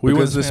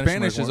 Because the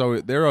Spanish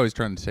they're always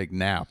trying to take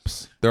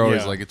naps. They're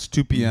always like, it's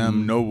 2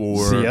 p.m., no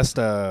war.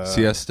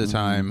 Siesta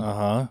time.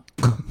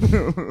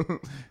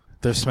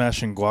 They're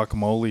smashing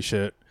guacamole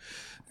shit.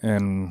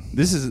 And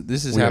this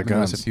is happened to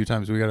us a few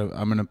times.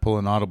 I'm gonna pull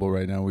an audible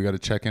right now. We got to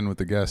check in with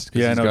the guest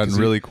because he's gotten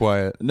really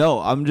quiet.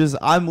 No, I'm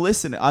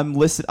listening. I'm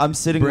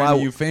sitting.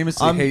 Brandon, you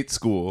famously hate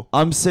school.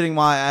 I'm sitting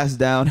my ass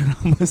down and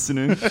I'm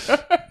listening.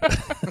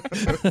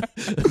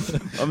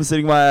 I'm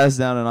sitting my ass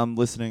down and I'm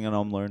listening and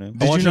I'm learning.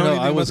 Did you know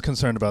I was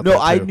concerned about that? No,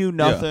 I knew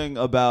nothing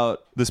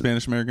about the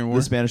Spanish-American War.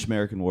 The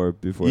Spanish-American War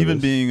before. Even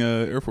being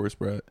an Air Force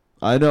brat.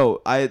 I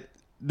know.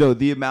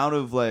 The amount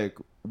of like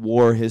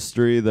war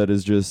history that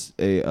is just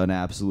an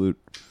absolute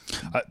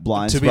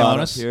blind spot. To be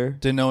honest, here.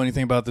 Didn't know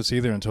anything about this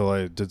either until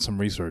I did some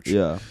research.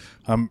 Yeah.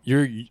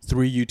 You're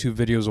 3 YouTube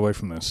videos away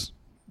from this.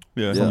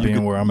 Yeah. From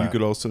being where I'm at. You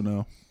could also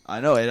know. I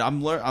know, and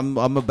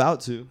I'm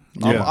about to.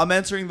 Yeah. I'm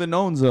entering the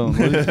known zone.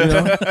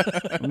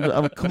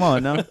 Come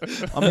on now.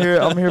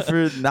 I'm here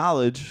for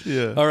knowledge.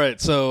 Yeah. All right.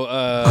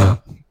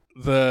 So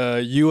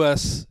the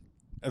U.S.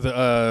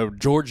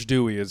 George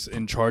Dewey is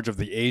in charge of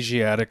the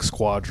Asiatic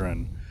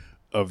Squadron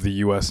of the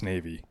U.S.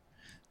 Navy,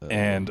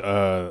 and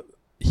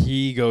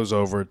he goes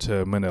over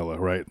to Manila.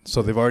 Right.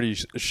 So they've already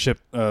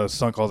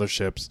sunk all their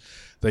ships.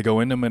 They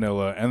go into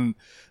Manila, and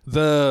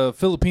the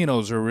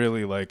Filipinos are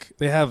really like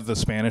they have the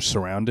Spanish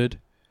surrounded.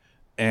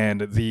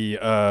 And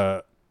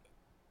at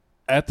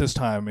this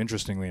time,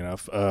 interestingly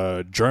enough,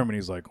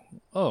 Germany's like,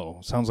 oh,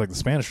 sounds like the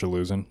Spanish are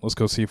losing. Let's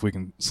go see if we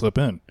can slip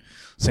in.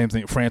 Same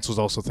thing. France was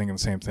also thinking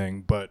the same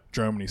thing, but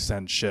Germany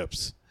sends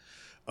ships.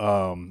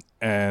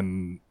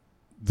 And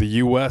the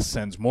U.S.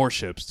 sends more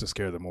ships to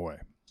scare them away.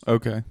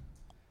 Okay.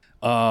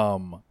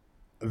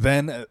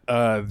 Then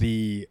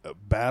the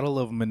Battle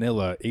of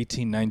Manila,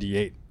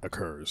 1898,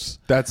 occurs.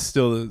 That's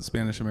still the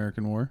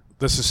Spanish-American War?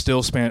 This is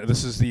still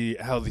This is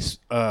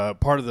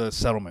part of the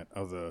settlement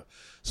of the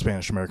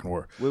Spanish-American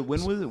War. Wait,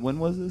 when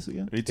was this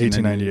again?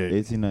 1898.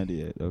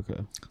 1898.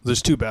 Okay.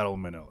 There's 2 Battle of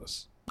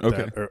Manilas.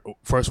 Okay.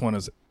 First one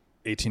is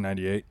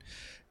 1898.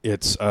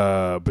 It's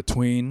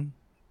between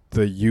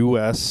the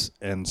U.S.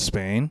 and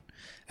Spain,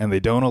 and they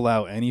don't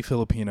allow any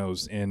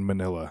Filipinos in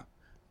Manila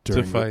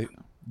to fight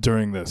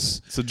during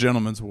this. It's a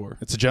gentleman's war.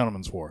 It's a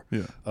gentleman's war.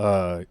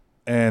 Yeah.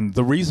 And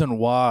the reason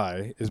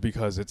why is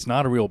because it's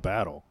not a real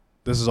battle.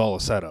 This is all a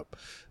setup.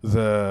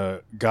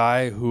 The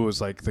guy who was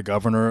like the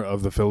governor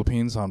of the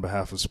Philippines on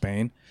behalf of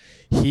Spain,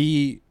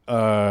 he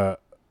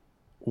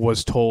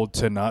was told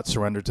to not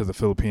surrender to the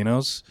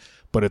Filipinos,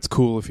 but it's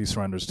cool if he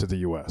surrenders to the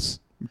U.S.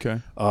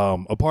 Okay.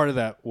 A part of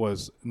that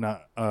was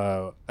not.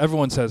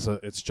 Everyone says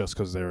it's just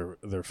because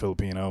they're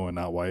Filipino and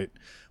not white,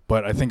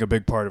 but I think a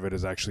big part of it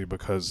is actually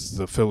because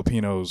the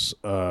Filipinos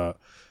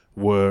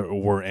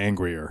were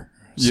angrier.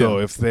 Yeah. So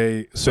if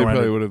they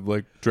probably would have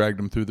like dragged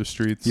them through the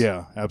streets.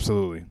 Yeah,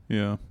 absolutely.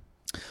 Yeah.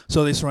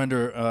 So they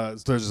surrender.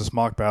 There's this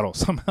mock battle.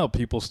 Somehow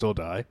people still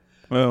die.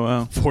 Oh,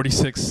 wow.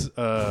 46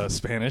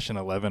 Spanish and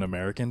 11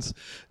 Americans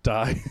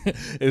die.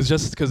 It's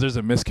just because there's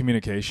a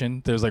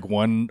miscommunication. There's like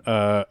one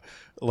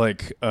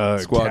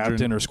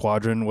captain or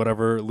squadron,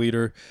 whatever,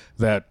 leader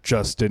that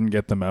just didn't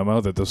get the memo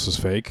that this was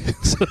fake.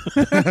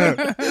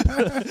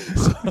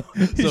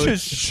 He's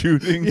just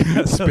shooting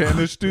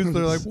Spanish dudes.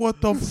 They're like, what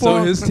the fuck?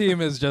 So his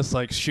team is just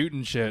like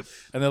shooting shit.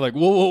 And they're like,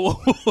 whoa,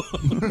 whoa,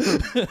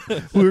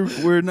 whoa.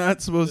 we're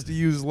not supposed to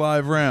use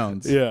live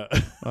rounds. Yeah.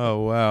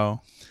 Oh,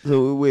 wow.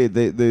 So wait,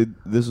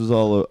 this was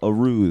all a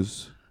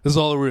ruse. This is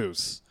all a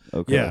ruse.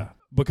 Okay. Yeah,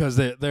 because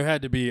there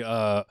had to be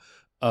a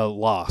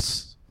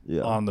loss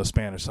on the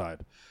Spanish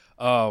side.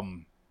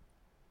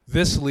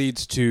 This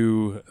leads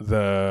to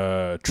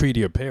the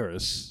Treaty of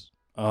Paris.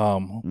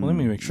 Let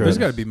me make sure. There's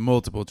got to be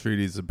multiple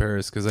treaties of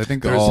Paris because I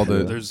think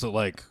there's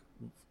like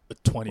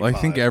 25. I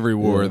think every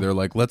war they're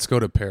like, let's go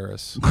to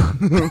Paris.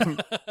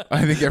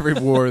 I think every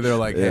war they're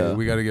like, hey,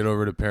 we got to get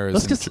over to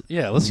Paris.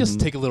 Let's just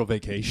take a little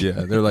vacation.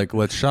 Yeah, they're like,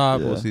 let's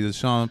shop. We'll see the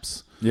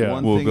shops. Yeah,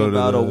 one thing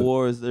about a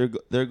war is they're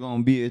going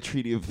to be a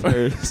Treaty of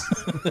Paris.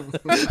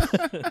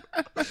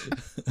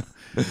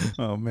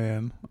 Oh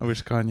man, I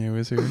wish Kanye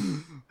was here.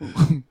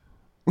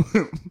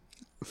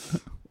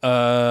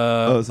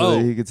 So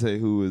he could say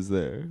who was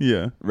there.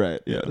 Yeah.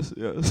 Right. Yeah. Yes.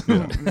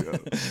 Yeah.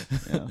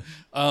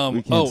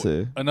 We can't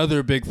say.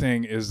 Another big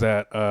thing is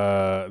that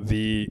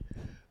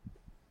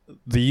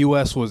the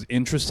U.S. was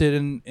interested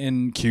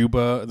in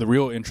Cuba. The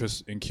real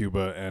interest in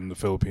Cuba and the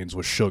Philippines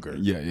was sugar.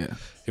 Yeah.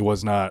 It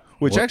was not.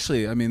 Which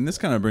actually, I mean, this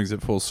kind of brings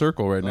it full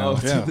circle right now.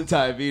 To the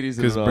diabetes.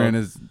 Because Brand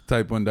is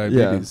type 1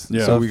 diabetes.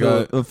 Yeah. So we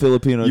got a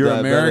Filipino. You're diabetic.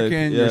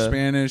 American, you're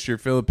Spanish, you're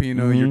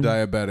Filipino, you're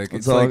diabetic.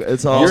 It's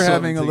all you're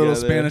having a little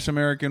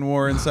Spanish-American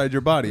war inside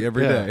your body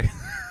every day.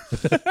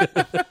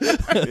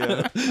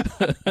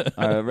 All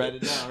right, write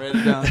it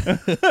down.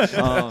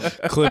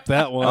 Clip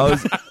that one.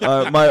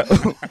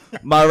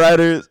 My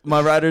writers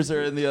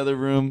are in the other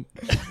room.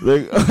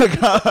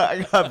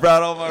 I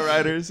brought all my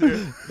writers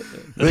here.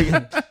 You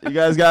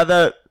guys got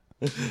that?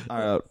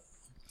 All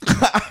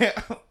right.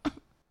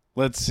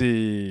 Let's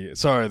see.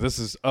 Sorry, this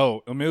is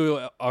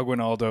Emilio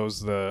Aguinaldo's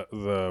the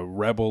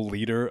rebel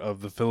leader of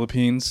the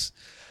Philippines.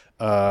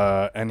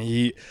 And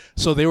they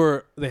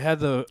had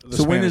the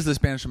So when is the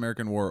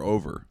Spanish-American War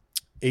over?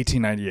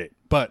 1898.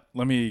 But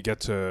let me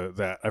get to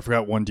that. I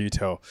forgot one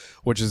detail,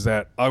 which is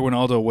that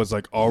Aguinaldo was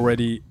like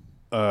already.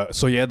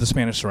 So he had the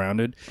Spanish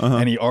surrounded,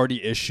 and he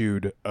already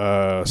issued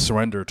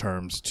surrender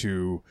terms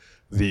to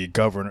the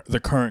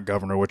current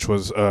governor, which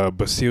was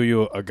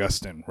Basilio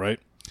Agustin. Right.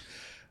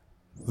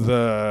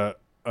 The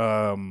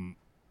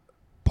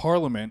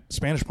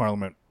Spanish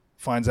Parliament,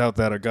 finds out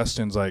that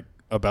Agustin's like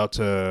about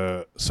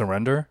to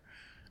surrender.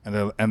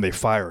 And they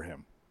fire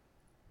him.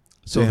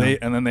 So they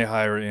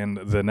hire in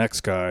the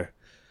next guy,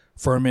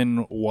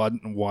 Fermin Juarez.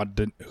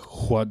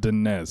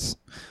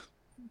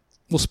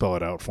 We'll spell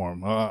it out for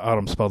him.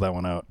 Adam, spell that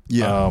one out.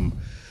 Yeah.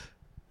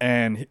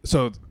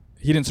 So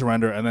he didn't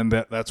surrender, and then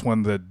that's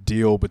when the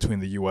deal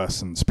between the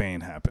U.S. and Spain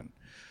happened.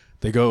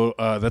 They go.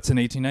 That's in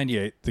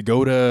 1898. They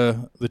go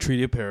to the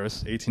Treaty of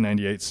Paris,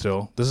 1898.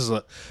 Still, this is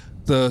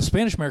the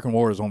Spanish-American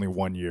War is only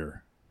 1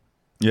 year.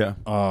 Yeah.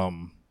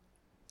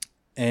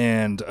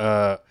 And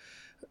the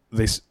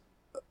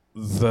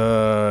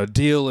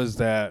deal is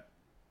that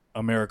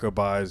America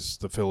buys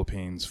the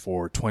Philippines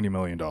for $20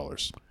 million.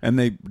 And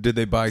did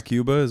they buy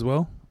Cuba as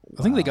well?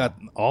 I think they got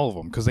all of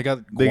them because they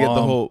got Guam. They get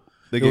the whole.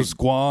 It was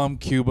Guam,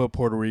 Cuba,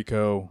 Puerto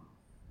Rico,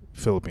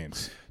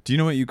 Philippines. Do you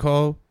know what you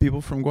call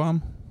people from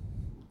Guam?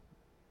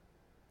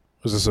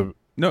 Was this a?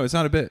 No, it's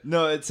not a bit.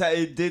 No, it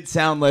did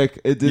sound like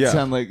it did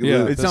sound like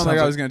it sounded like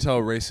I was going to tell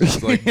a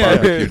racist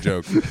barbecue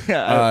joke.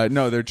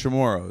 No, they're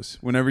Chamorros.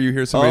 Whenever you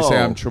hear somebody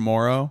say I'm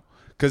Chamorro,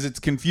 because it's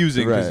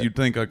confusing because you'd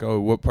think like, oh,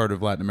 what part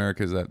of Latin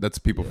America is that? That's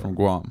people from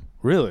Guam.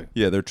 Really?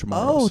 Yeah, they're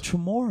Chamorros. Oh,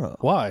 Chamorro.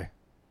 Why?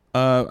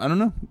 I don't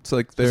know. It's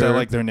like is that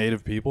like their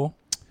native people?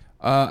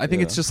 I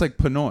think it's just like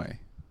Pinoy.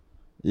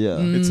 Yeah,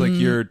 it's like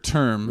your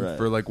term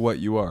for like what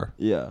you are.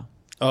 Yeah.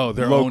 Oh,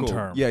 their own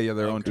term. Yeah,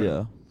 their own term.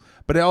 Yeah.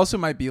 But it also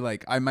might be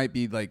like it might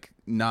be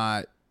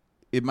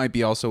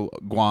also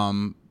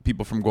Guam,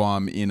 people from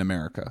Guam in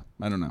America.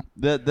 I don't know.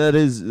 That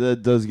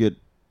does get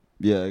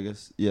I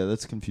guess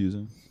that's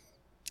confusing.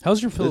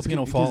 How's your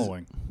Filipino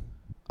following?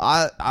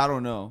 I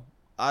don't know.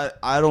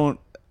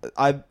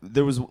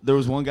 There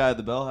was one guy at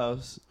the Bell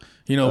House.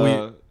 You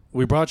know,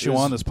 we brought you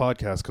on this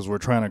podcast because we're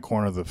trying to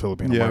corner the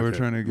Filipino market. Yeah, we're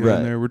trying to get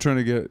in there. We're trying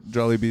to get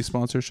Jollibee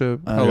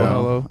sponsorship.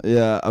 Hello.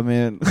 Yeah, I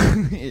mean,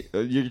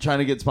 you're trying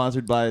to get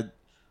sponsored by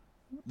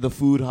the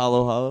food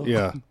Halo Halo.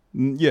 Yeah.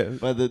 Yeah,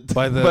 by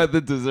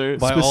the dessert.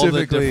 By all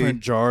the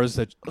different jars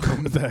that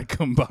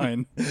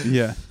combine.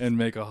 Yeah, and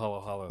make a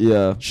hollow hollow.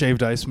 Yeah,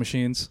 shaved ice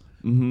machines.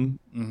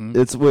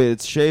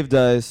 It's shaved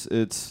ice.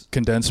 It's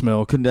condensed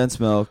milk.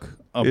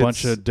 A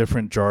bunch of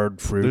different jarred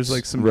fruits. There's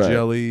like some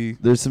jelly.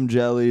 There's some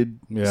jellied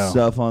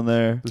stuff on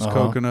there. There's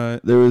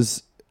coconut.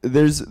 There's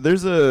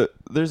a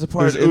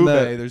part in ube.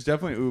 that. There's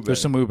definitely ube.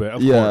 There's some ube,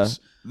 of course.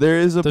 There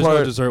is a There's part.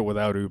 No dessert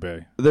without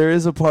ube. There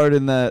is a part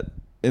in that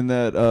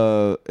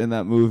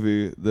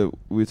movie that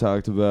we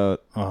talked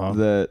about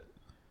that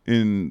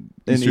in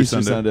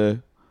Easter Sunday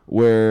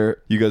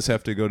where you guys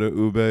have to go to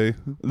ube,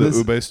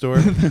 ube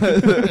store.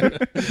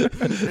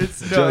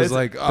 Joe's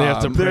like, they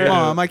have to pray.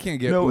 Mom, I can't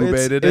get ube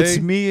today. It's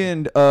me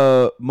and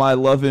my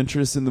love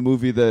interest in the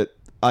movie that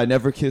I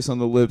never kiss on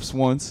the lips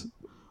once.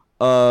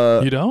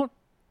 You don't?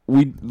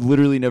 We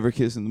literally never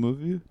kiss in the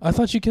movie. I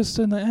thought you kissed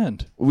in the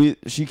end.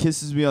 She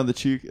kisses me on the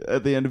cheek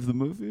at the end of the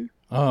movie.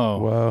 Oh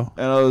wow!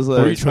 And I was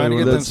like, were you trying to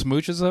get them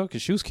smooches though?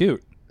 Because she was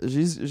cute.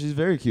 She's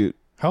very cute.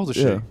 How old is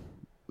she?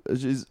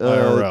 She's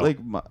like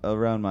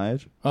around my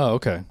age. Oh,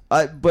 okay.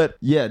 But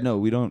yeah, no,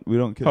 we don't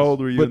kiss. How old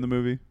were you in the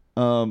movie?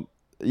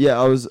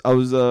 Yeah, I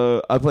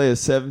play a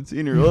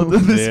 17-year-old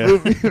in this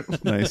movie.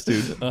 Nice,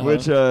 dude.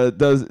 Which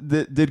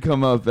did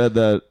come up at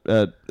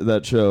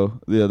that show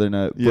the other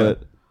night. Yeah.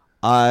 But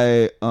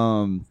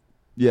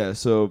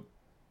so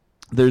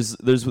there's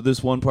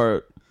this one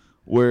part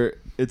where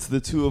it's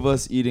the two of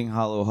us eating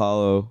hollow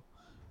hollow,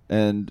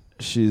 and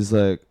she's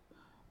like,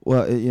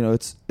 well,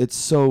 it's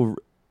so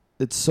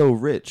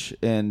rich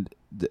and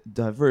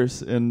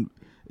diverse, and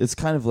it's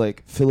kind of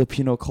like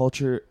Filipino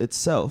culture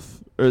itself,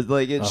 or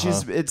like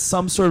it's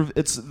some sort of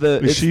is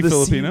she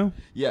Filipino? Scene,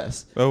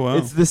 yes. Oh wow!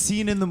 It's the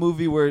scene in the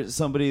movie where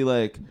somebody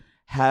like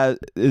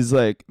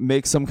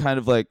makes some kind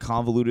of like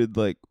convoluted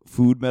like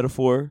food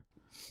metaphor,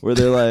 where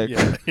they're like,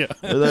 where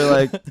they're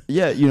like,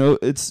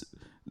 it's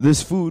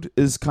this food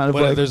is kind of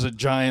like there's a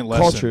giant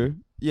lesson, culture,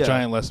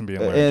 giant lesson being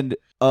learned,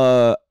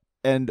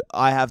 and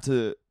I have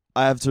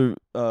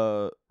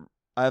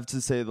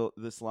to say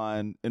this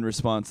line in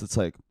response. It's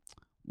like,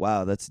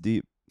 wow, that's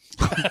deep.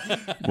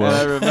 And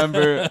I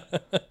remember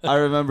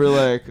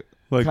like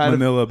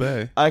Manila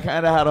Bay. I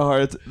kind of had a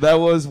hard. That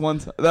was one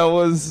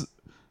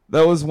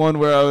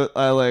where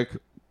I like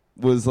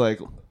was like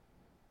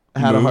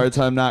had a hard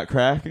time not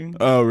cracking.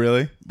 Oh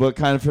really? But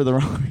kind of for the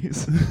wrong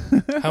reason.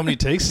 How many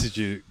takes did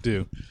you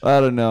do? I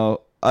don't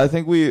know. I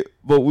think there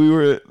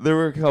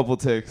were a couple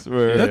takes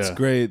where that's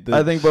great.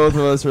 I think both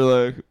of us were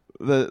like,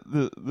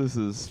 this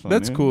is funny.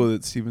 That's cool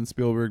that Steven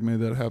Spielberg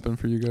made that happen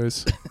for you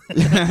guys.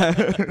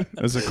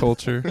 As a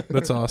culture.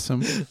 That's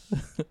awesome.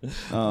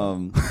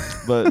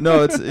 But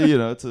no, it's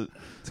it's a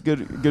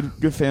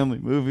good family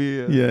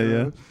movie.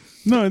 Yeah.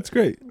 No, it's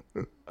great.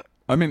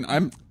 I mean,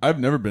 I've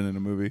never been in a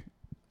movie.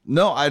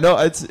 No, I know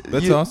that's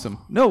awesome.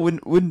 No,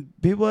 when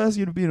people ask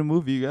you to be in a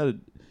movie, you gotta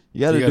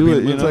do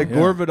it. It's like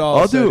Gore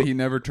Vidal said he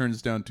never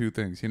turns down two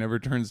things. He never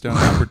turns down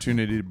an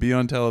opportunity to be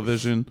on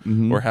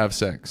television or have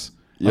sex.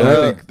 Yeah. I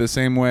think the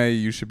same way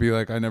you should be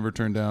like, I never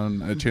turned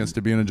down a chance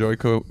to be in a Joe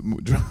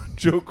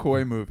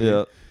Coy movie.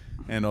 Yeah.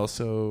 And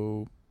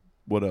also,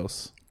 what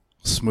else?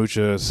 Smooch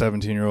a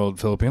 17-year-old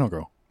Filipino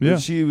girl. Yeah.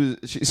 She's a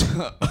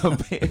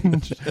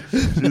bitch.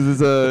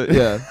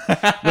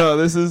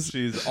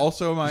 She's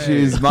also my age.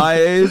 She's my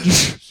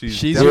age.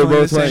 She's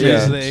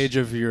the age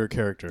of your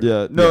character.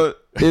 Yeah. No.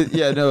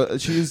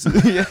 She's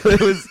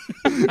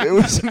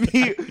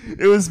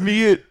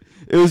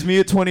It was me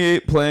at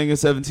 28 playing a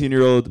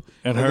 17-year-old,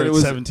 and her at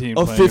 17,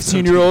 a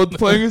 15-year-old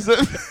playing a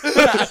 17.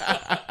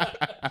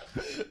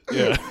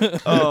 Yeah.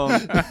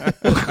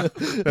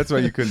 That's why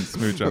you couldn't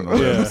smooch on the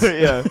lips.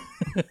 Yeah.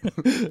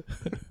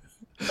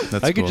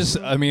 That's I could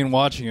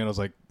watching it, I was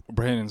like,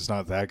 Brandon's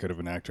not that good of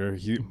an actor,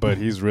 but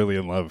he's really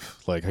in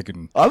love. Like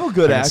I'm a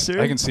good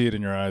actor. I can see it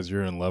in your eyes.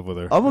 You're in love with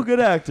her. I'm a good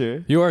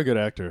actor. You are a good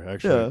actor,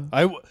 actually. Yeah.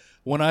 I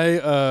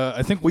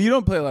think. Well, you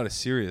don't play a lot of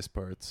serious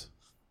parts.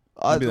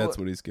 Maybe that's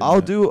what he's getting.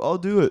 I'll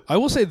do it. I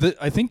will say that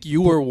I think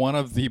you were one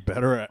of the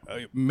better,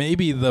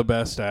 maybe the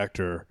best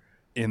actor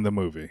in the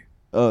movie.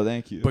 Oh,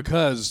 thank you.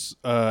 Because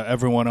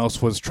everyone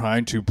else was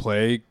trying to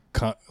play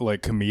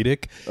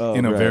comedic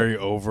in a very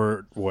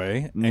overt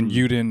way, and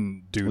you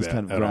didn't do that.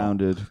 Kind of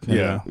grounded.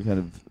 Kind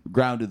of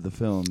grounded the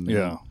film.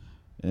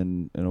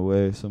 In a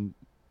way, some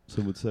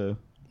would say.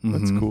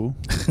 That's cool.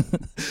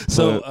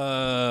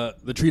 So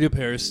the Treat of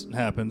Paris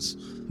happens.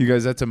 You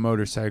guys, that's a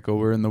motorcycle.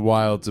 We're in the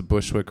wilds of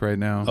Bushwick right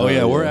now. Oh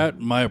yeah, we're at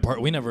my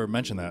apartment. We never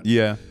mentioned that.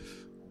 Yeah,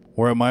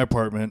 we're at my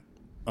apartment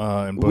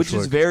in Bushwick, which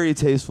is very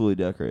tastefully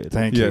decorated.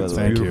 Thank you. It's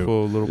Thank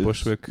beautiful you. Little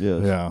Bushwick.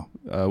 Yes. Yeah.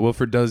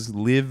 Wilford does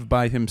live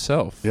by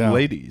himself. Yeah.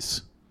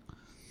 Ladies.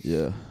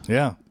 Yeah.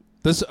 Yeah.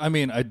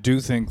 I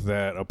do think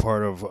that a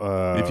part of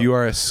if you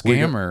are a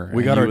scammer,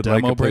 we got our demo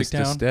like a place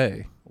breakdown. To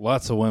stay.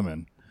 Lots of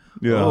women.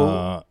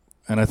 Yeah.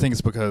 And I think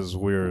it's because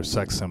we're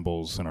sex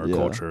symbols in our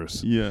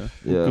cultures. Yeah.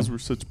 Because we're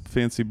such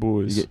fancy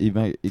boys. You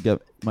might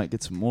get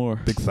some more.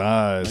 Big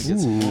thighs. Get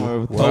some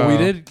more. Wow. Oh, we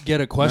did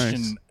get a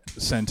question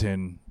sent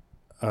in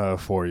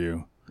for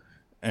you.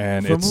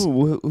 And from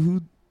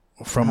who?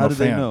 From How a did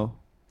fan. they know?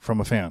 From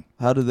a fan.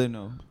 How did they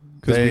know?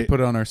 Because we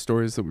put on our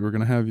stories that we were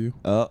going to have you.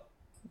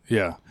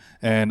 Yeah.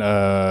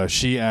 And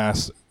she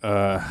asked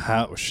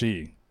how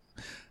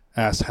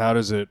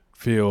does it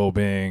feel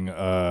being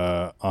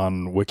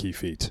on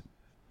WikiFeet?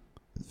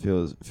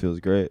 Feels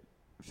great.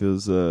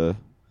 Feels but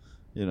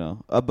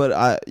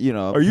I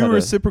Are you a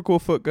reciprocal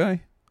foot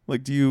guy?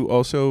 Like, do you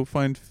also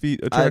find feet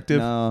attractive?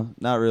 No,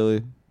 not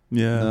really.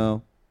 Yeah.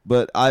 No.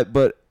 But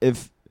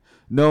if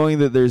knowing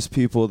that there's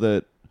people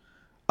that,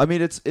 I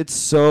mean, it's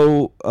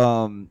so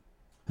I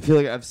feel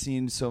like I've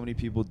seen so many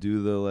people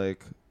do the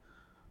like,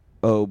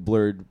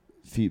 blurred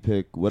feet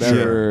pic, whatever.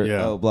 Sure,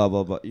 yeah. Oh, blah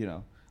blah blah.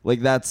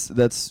 Like that's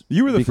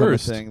you were the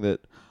first thing that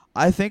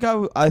I think I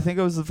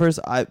was the first.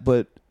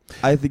 But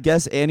I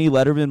guess Annie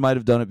Letterman might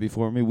have done it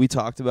before me. We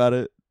talked about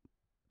it.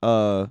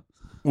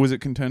 Was it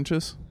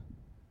contentious?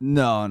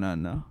 No, not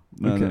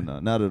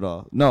at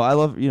all. No, I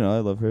love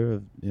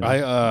her.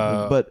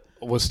 But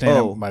was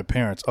staying at my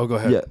parents. Oh, go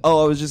ahead. Yeah.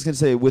 Oh, I was just gonna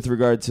say, with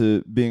regard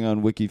to being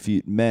on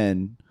WikiFeet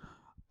Men,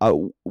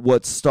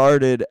 what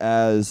started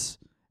as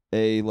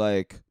a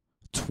like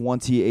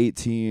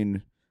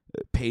 2018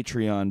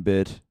 Patreon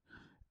bit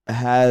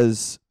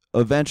has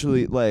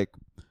eventually, like,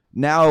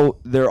 now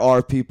there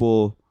are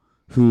people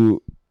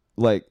who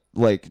like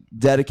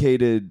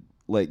dedicated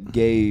like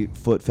gay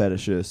foot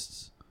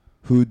fetishists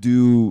who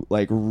do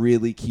like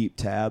really keep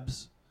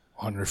tabs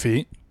on your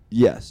feet.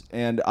 Yes,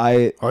 and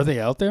are they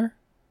out there?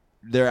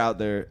 They're out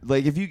there.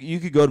 Like, if you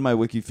could go to my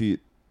WikiFeet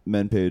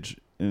Men page.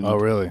 And oh,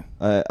 really?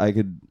 I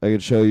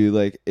could show you.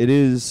 Like, it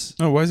is.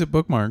 Oh, why is it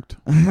bookmarked?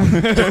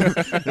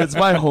 It's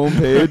my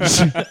homepage.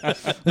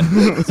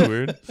 That's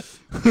weird.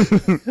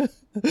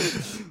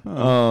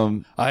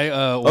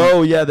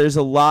 Oh yeah, there's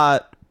a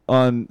lot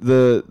on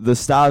the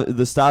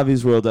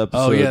Stavi's World episode.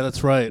 Oh yeah,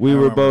 that's right. We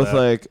were both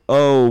like,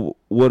 oh,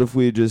 what if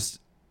we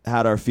just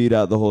had our feet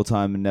out the whole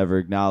time and never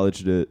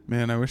acknowledged it?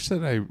 Man, I wish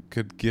that I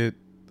could get.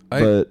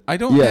 But I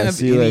don't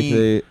have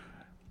any. Like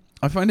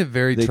I find it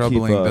very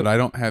troubling that I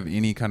don't have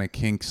any kind of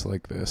kinks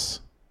like this.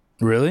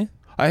 Really?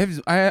 I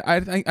have. I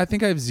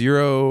think I have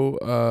zero.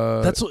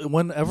 That's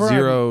whenever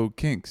zero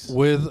kinks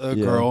with a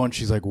girl, and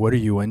she's like, "What are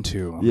you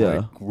into?" I'm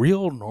like,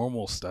 real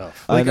normal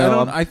stuff. Like,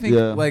 I think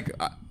like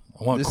I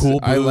want cool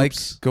boobs. I like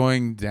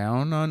going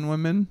down on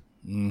women.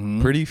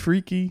 Mm-hmm. Pretty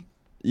freaky.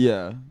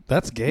 Yeah,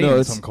 that's gay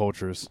in some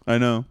cultures. I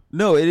know.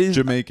 No, it is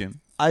Jamaican.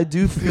 I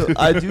do feel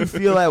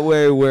that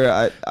way where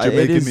I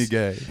Jamaican me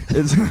gay.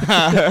 It's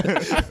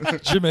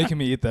Jamaican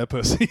me eat that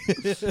pussy.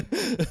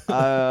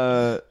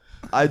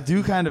 I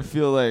do kind of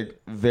feel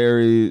like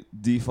very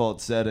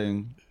default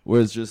setting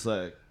where it's just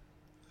like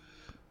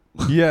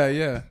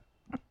yeah.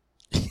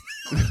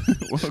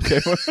 Okay.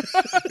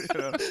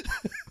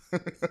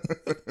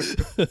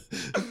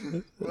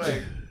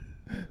 Like,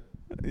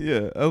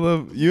 yeah, I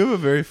love. You have a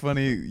very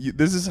funny.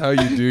 This is how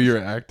you do your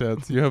act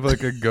outs. You have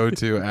like a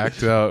go-to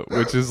act out,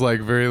 which is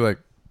like very like.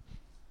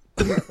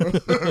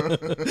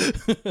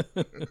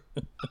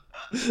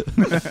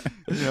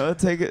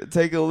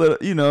 Take a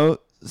little.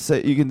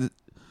 Say you can.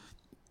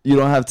 You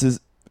don't have to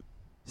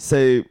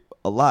say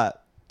a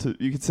lot.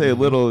 You can say a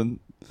little and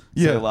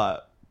say a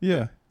lot.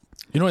 Yeah.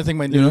 You know, I think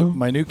my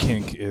new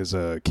kink is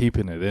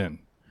keeping it in.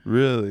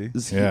 Really?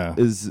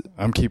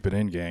 I'm keeping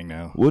in gang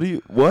now.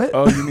 What?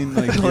 Oh, you mean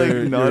like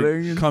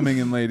you're coming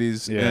in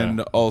ladies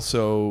and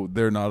also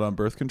they're not on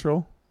birth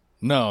control?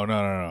 No.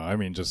 I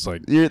mean, just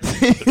like you're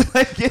thinking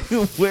like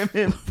getting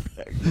women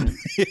pregnant.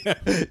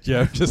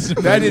 Yeah, just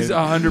that is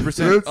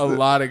 100% a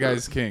lot of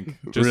guys' kink.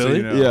 Just really? So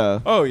you know. Yeah.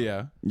 Oh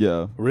yeah.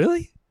 Yeah.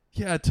 Really?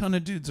 Yeah, a ton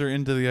of dudes are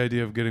into the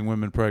idea of getting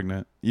women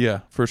pregnant. Yeah,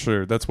 for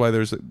sure. That's why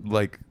there's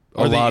like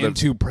are they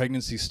into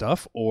pregnancy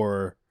stuff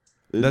or?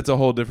 That's a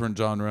whole different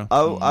genre.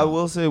 I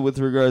will say, with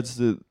regards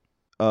to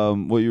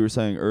what you were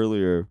saying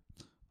earlier,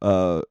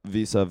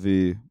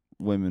 vis-a-vis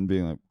women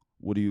being like,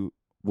 what do you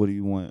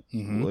want?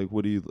 Mm-hmm. Like,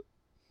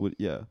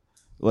 yeah.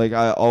 Like,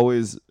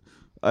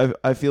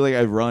 I feel like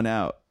I run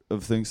out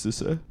of things to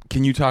say.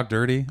 Can you talk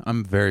dirty?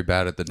 I'm very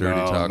bad at the dirty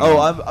talk. Oh,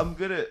 I'm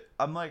good at,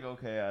 I'm like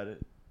okay at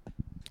it.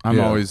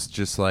 I'm always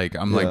just like,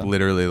 like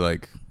literally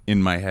like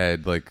in my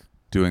head, like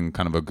doing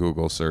kind of a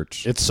Google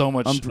search. It's so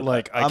much I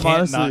can't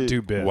honestly, not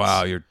do bits.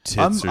 Wow, your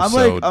tits are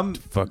so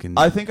fucking.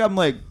 I think I'm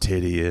like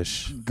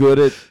titty-ish. Good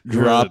at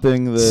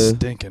dropping the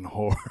stinking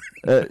whore.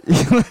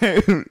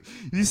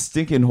 You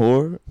stinking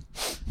whore.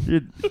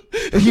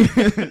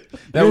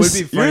 That would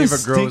be funny if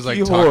a girl was like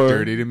talk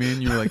dirty to me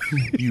and you were like,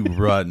 you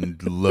rotten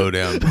low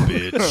down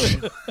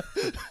bitch.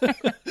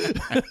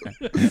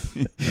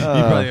 You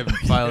probably haven't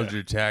filed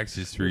your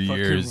taxes for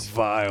years.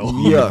 Vile.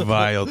 You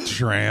vile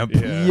tramp.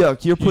 Yeah.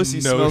 Yuck, your pussy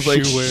smells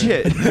like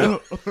shit.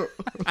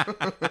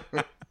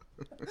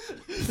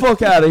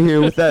 Fuck out of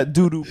here with that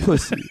doo-doo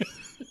pussy.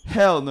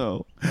 Hell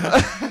no.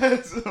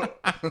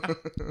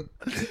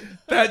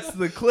 That's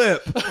the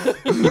clip.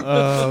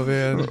 Oh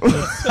man,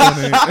 that's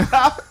funny.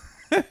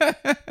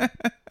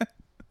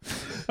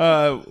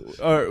 All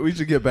right, we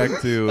should get back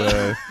to.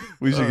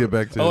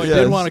 Oh, I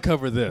did want to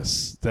cover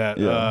this. That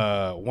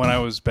when I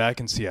was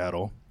back in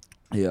Seattle,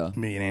 Yeah.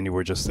 Me and Andy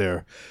were just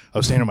there. I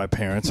was staying with my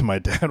parents, and my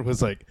dad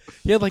was like,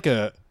 he had like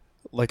a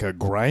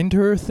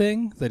grinder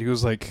thing that he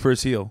was like for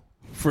his heel,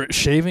 for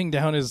shaving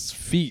down his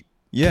feet.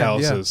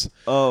 Calluses. Yeah.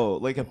 Oh,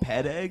 like a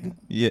pet egg?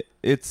 Yeah,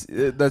 that's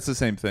the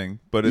same thing,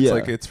 but it's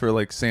like it's for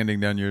like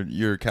sanding down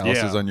your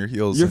calluses on your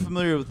heels. You're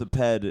familiar with the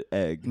pet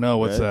egg? No,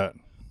 what's that?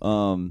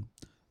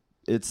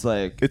 It's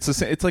like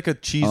it's like a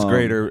cheese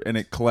grater, and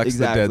it collects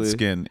the dead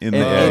skin in the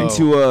egg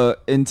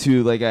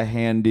into like a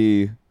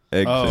handy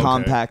egg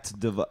compact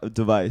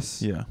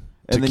device. Yeah.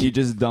 And then you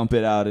just dump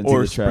it out into the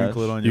trash. Or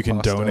sprinkle it on your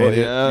pasta. You can donate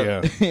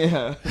it.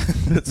 Yeah.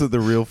 That's what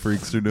the real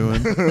freaks are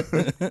doing.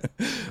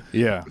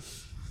 Yeah.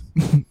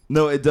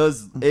 No, it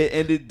does.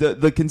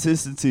 The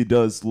consistency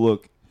does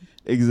look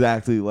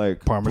exactly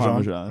like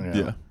Parmesan.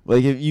 Yeah.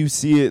 Like if you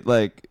see it,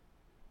 like,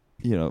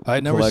 you know.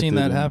 I'd never seen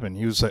that happen.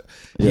 He was like,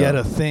 he had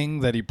a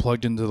thing that he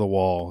plugged into the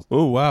wall.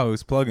 Oh, wow. It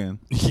was plug-in.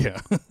 Yeah.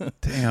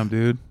 Damn,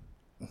 dude.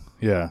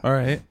 Yeah. All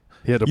right.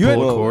 He had to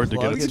pull a cord to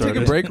get it started.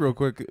 Take a break real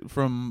quick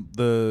from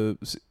the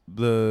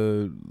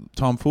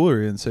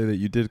tomfoolery and say that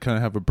you did kind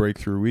of have a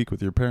breakthrough week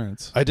with your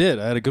parents. I did.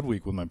 I had a good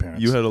week with my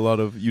parents. You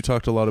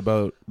talked a lot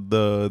about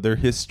their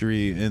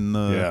history in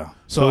the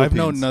So I've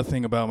known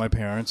nothing about my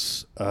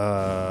parents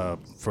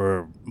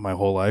for my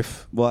whole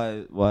life.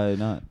 Why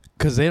not?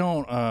 Because they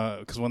don't.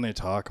 Because when they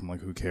talk, I'm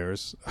like, who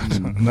cares?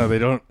 No, they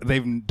don't. They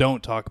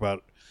don't talk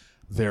about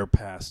their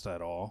past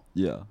at all.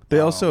 Yeah.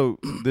 They also,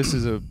 this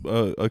is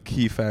a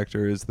key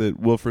factor, is that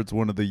Wilfred's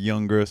one of the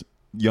youngest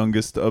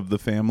of the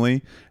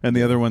family, and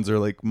the other ones are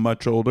like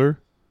much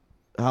older.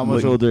 How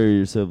much older are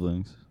your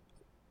siblings?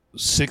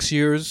 6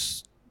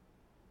 years,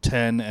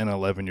 10 and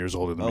 11 years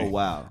older than me. Oh,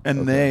 wow.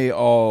 And they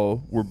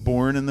all were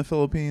born in the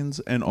Philippines,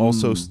 and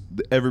also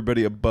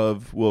everybody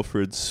above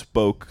Wilfred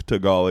spoke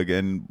Tagalog,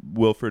 and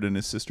Wilfred and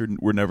his sister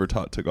were never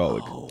taught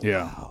Tagalog. Oh,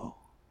 yeah. Wow.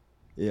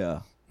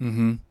 Yeah.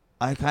 Mm-hmm.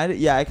 I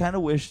kind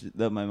of wish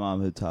that my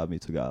mom had taught me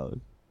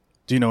Tagalog.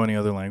 Do you know any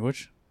other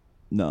language?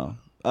 No.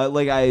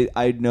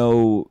 I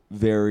know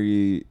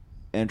very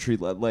entry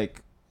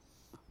like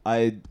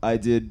I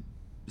did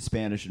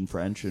Spanish and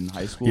French in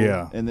high school.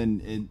 Yeah. And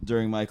then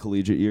during my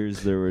collegiate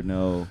years there were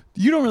no.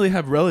 You don't really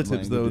have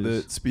relatives though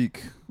languages. that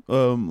speak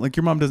like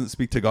your mom doesn't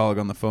speak Tagalog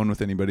on the phone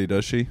with anybody,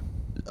 does she?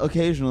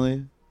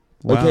 Occasionally.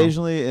 Wow.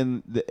 Occasionally,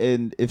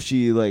 and if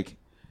she like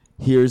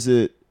hears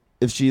it.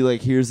 If she like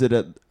hears it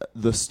at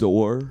the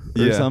store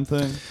or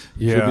something,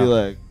 she'll be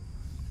like,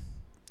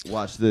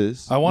 "Watch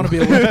this." I want to be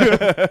able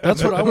to,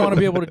 that's what I want to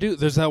be able to do.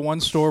 There's that one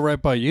store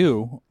right by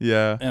you.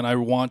 Yeah. And I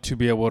want to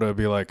be able to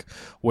be like,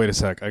 "Wait a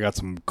sec, I got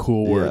some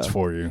cool words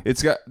for you."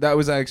 That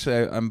was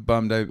actually, I'm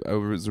bummed I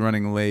was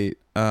running late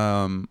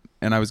and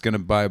I was going to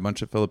buy a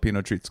bunch of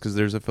Filipino treats because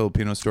there's a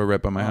Filipino store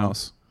right by my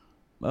house.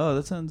 Oh,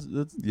 that sounds. I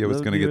was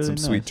going to get really some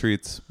nice. sweet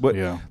treats. But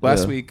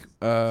last week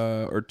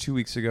or 2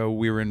 weeks ago,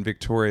 we were in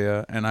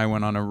Victoria, and I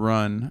went on a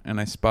run, and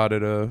I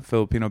spotted a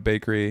Filipino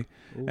bakery,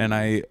 and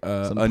I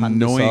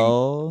annoyingly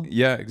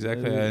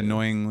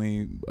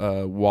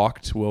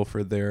walked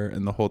Wilfred there,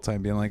 and the whole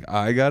time being like,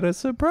 "I got a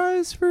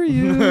surprise for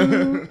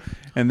you."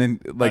 And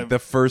then the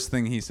first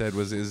thing he said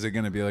was, "Is it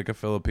going to be like a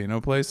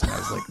Filipino place?" And I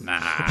was like,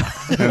 "Nah."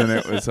 And then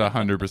it was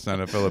 100%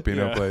 a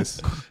Filipino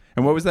place.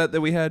 And what was that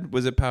we had?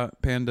 Was it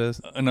panda?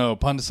 No,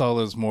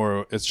 pandesal is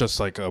more. It's just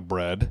like a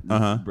bread.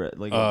 Bread,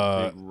 like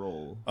a big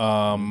roll.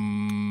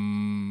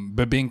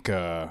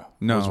 Bibinka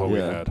was what we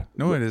had.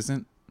 No, it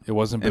isn't. It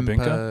wasn't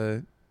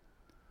bibinka.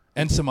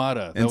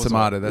 Ensamada.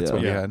 Ensamada. That's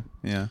what we had.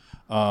 Yeah.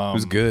 It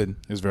was good.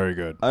 It was very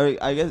good.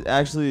 I guess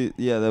actually,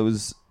 that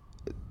was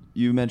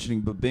you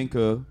mentioning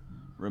bibinka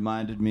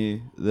reminded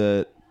me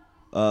that.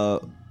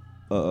 Whoa.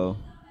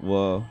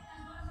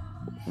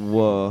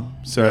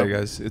 Sorry,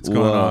 guys. It's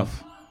going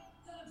off.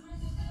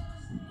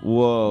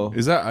 Whoa.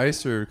 Is that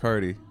ice or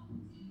Cardi?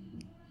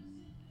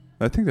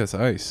 I think that's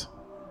ice.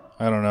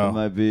 I don't know. It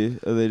might be.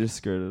 Or they just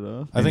skirted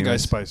off. I think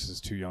Ice Spice is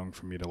too young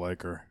for me to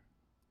like her.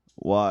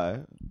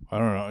 Why? I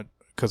don't know.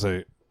 Because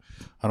I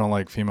don't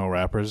like female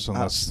rappers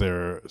unless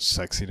they're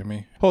sexy to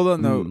me. Hold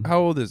on, though. How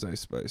old is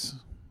Ice Spice?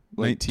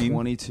 Like 19?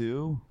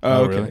 22.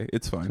 Oh, okay. Really?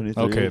 It's fine.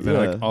 23. Okay,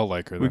 then I'll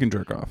like her. Then. We can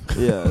jerk off.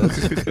 Yeah,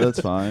 that's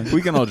fine.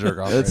 We can all jerk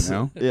off right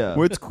now. Yeah.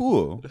 Well, it's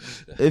cool.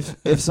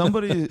 If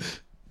somebody,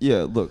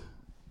 look,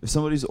 if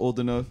somebody's old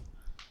enough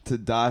to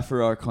die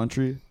for our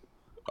country,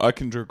 I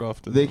can jerk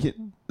off to they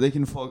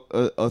can fuck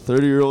a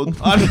 30-year-old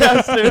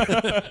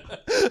podcaster.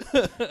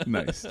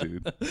 Nice,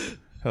 dude.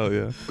 Hell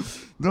yeah.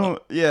 No,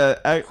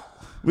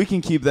 we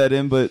can keep that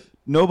in, but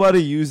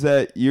nobody use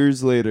that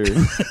years later.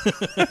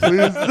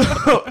 Please,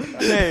 no.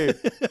 Hey,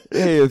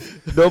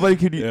 if nobody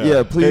could,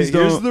 please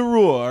don't. Here's the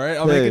rule, all right?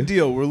 I'll make a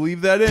deal. We'll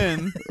leave that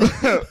in,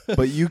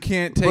 but you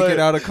can't take it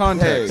out of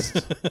context.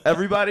 Hey,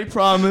 everybody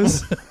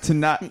promise to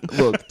not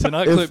clip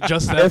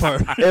just that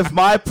part. If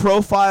my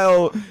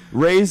profile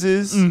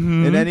raises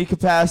in any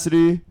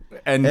capacity,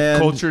 and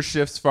culture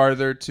shifts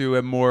farther to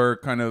a more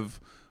kind of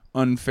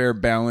unfair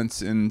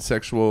balance in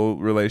sexual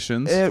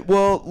relations.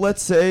 Well,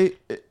 let's say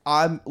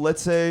I'm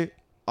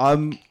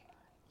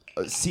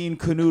seen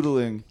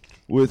canoodling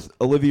with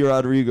Olivia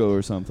Rodrigo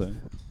or something.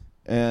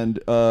 and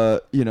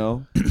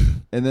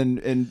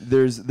and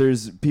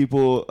there's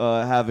people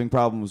having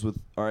problems with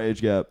our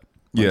age gap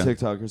on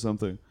TikTok or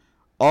something.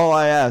 All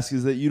I ask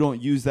is that you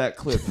don't use that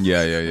clip.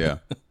 Yeah.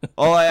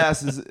 All I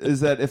ask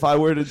is that if I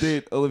were to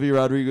date Olivia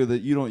Rodrigo,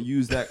 that you don't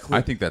use that clip.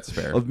 I think that's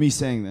fair. Of me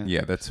saying that.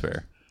 Yeah, that's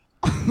fair.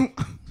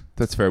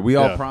 That's fair. We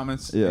all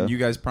promise. Yeah. And you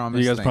guys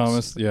promise. You guys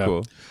promised. Yeah.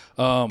 Cool.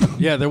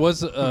 There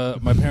was.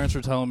 My parents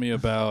were telling me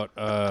about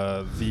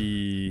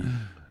the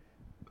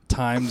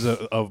times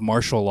of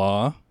martial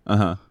law.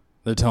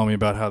 They're telling me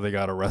about how they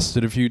got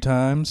arrested a few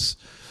times.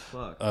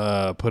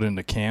 Fuck. Put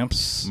into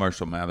camps.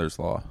 Marshall Mathers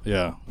law.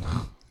 Yeah.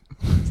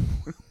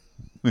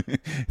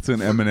 It's when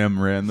Eminem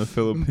ran the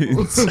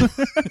Philippines.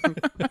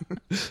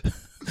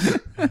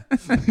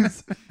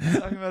 He's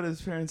talking about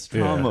his parents'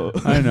 trauma.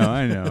 Yeah.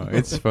 I know.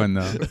 It's fun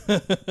though.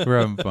 We're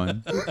having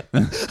fun.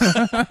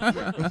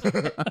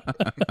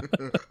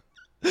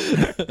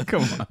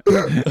 Come on.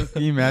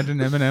 Can you imagine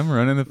Eminem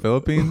running the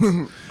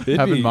Philippines?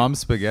 Having mom's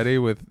spaghetti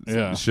with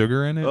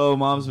sugar in it? Oh,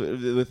 mom's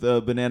with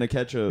banana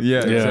ketchup.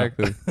 Yeah,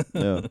 exactly.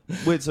 Yeah.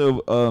 Wait, so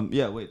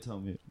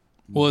tell me.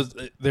 Well,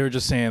 they were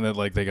just saying that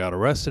like they got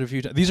arrested a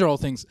few times. These are all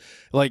things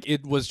like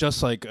it was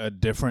just like a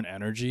different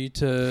energy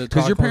to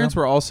because your parents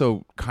were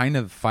also kind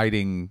of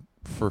fighting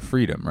for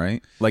freedom,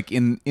 right? Like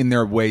in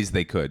their ways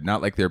they could,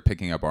 not like they're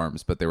picking up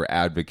arms, but they were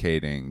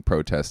advocating,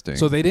 protesting.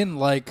 So they didn't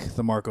like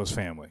the Marcos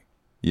family.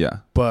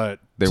 Yeah,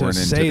 but they weren't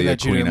into the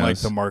that you didn't like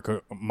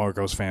Aquinos. the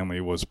Marcos family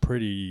was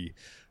pretty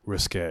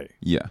risque.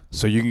 Yeah.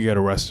 So you can get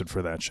arrested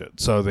for that shit.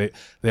 So they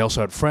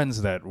also had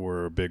friends that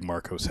were big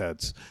Marcos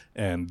heads,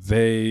 and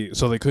they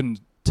couldn't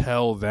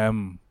tell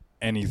them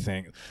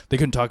anything. They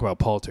couldn't talk about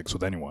politics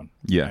with anyone.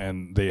 Yeah.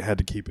 And they had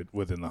to keep it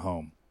within the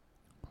home.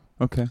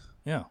 Okay.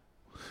 Yeah.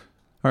 All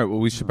right. Well,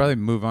 we should probably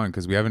move on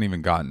because we haven't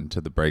even gotten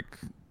to the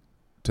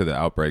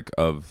outbreak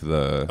of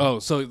the. Oh,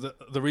 so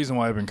the reason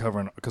why I've been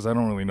covering, because I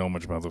don't really know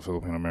much about the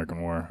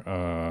Philippine-American War.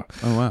 Oh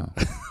wow.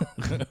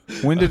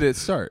 When did it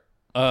start?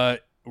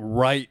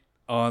 Right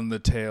on the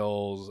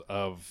tails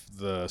of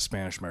the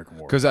Spanish-American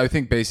War. Because I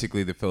think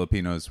basically the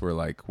Filipinos were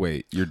like,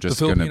 "Wait, you're just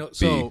going to be."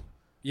 So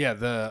yeah,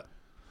 the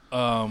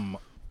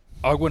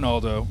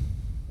Aguinaldo,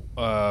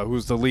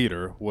 who's the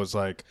leader, was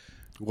going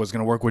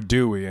to work with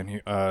Dewey,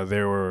 and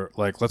they were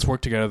like, "Let's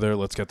work together.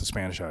 Let's get the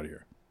Spanish out of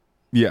here."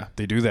 Yeah,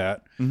 they do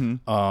that.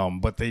 Mm-hmm.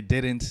 But they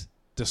didn't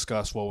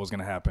discuss what was going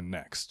to happen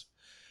next.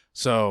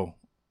 So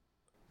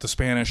the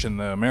Spanish and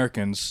the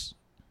Americans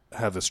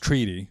have this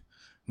treaty.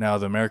 Now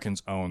the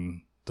Americans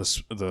own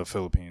the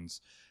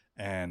Philippines,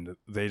 and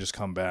they just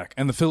come back.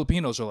 And the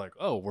Filipinos are like,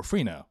 "Oh, we're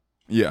free now.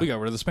 Yeah, we got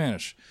rid of the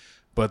Spanish."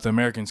 But the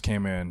Americans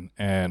came in,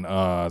 and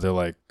they're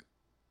like,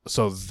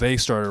 so they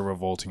started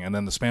revolting. And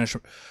then the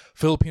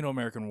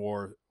Filipino-American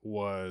War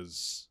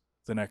was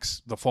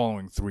the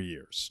following 3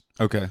 years.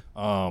 Okay.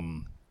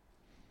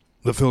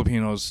 The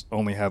Filipinos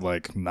only had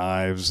like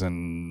knives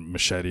and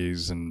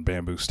machetes and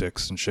bamboo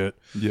sticks and shit.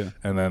 Yeah.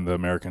 And then the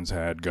Americans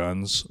had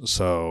guns,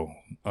 so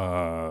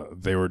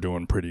they were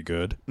doing pretty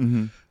good.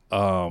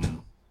 Mm-hmm.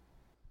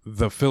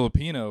 The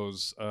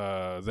Filipinos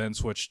then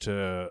switched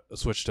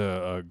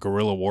to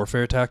guerrilla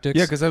warfare tactics.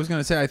 Yeah, because I was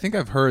gonna say I think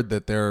I've heard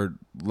that they're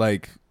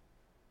like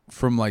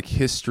from like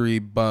history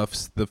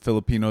buffs, the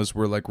Filipinos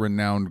were like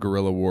renowned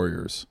guerrilla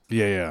warriors.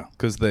 Yeah.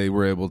 Because they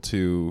were able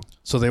to.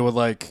 So they would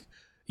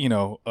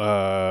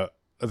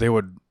they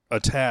would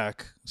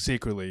attack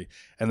secretly,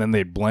 and then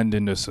they'd blend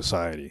into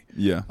society.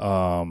 Yeah.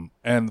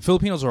 And the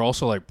Filipinos are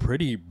also like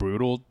pretty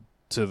brutal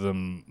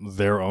to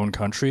their own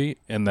country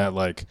in that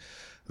like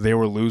they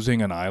were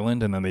losing an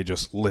island and then they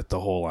just lit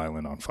the whole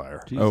island on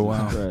fire. Jesus oh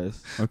wow.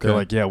 Christ. Okay. They're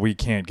like, yeah, we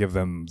can't give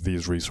them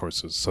these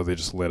resources, so they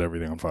just lit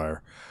everything on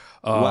fire.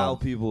 While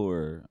people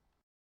were,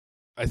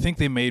 I think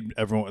they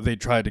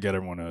tried to get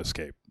everyone to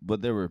escape.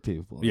 But there were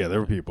people. Yeah, there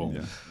were people.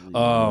 Yeah.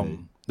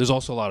 There's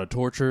also a lot of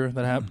torture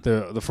that happened.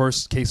 The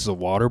first cases of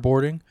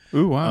waterboarding.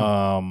 Ooh,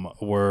 wow.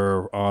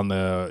 Were on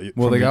the.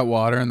 Well, they got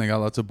water and they got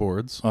lots of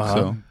boards.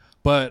 So,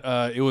 but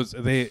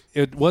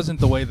it wasn't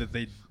the way that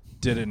they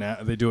did it now.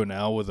 They do it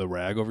now with a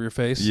rag over your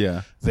face.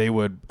 Yeah. They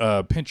would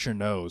pinch your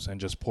nose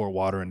and just pour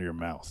water into your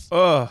mouth.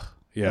 Ugh.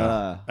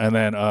 Yeah. And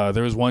then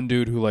there was one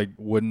dude who like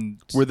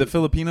wouldn't. Were the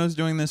Filipinos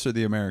doing this or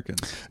the Americans?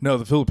 No,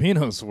 the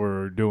Filipinos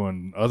were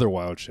doing other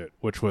wild shit,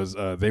 which was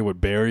they would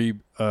bury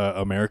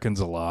Americans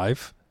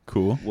alive.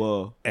 Cool.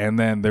 Whoa. And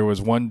then there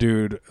was one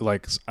dude,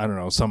 like, I don't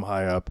know, some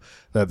high up,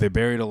 that they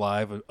buried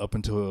alive up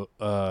into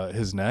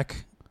his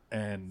neck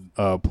and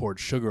poured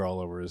sugar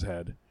all over his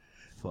head.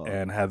 Fuck.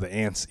 And had the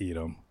ants eat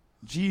him.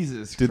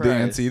 Jesus Did Christ. the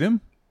ants eat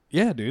him?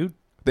 Yeah, dude.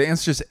 The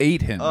ants just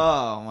ate him.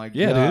 Oh, my God.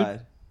 Yeah,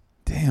 dude.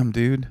 Damn,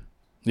 dude.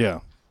 Yeah.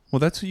 Well,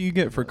 that's what you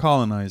get for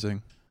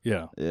colonizing.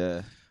 Yeah.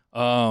 Yeah.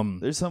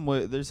 There's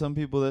some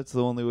people that's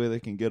the only way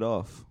they can get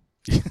off.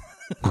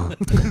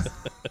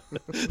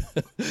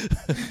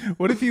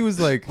 What if he was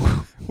like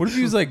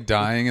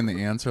dying and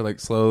the ants are like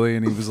slowly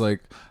and he was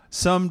like,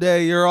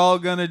 someday you're all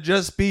gonna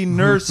just be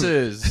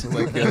nurses.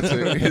 Like that's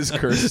his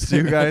curse to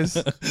you guys.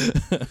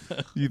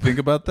 You think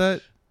about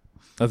that?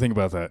 I think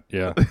about that,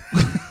 yeah.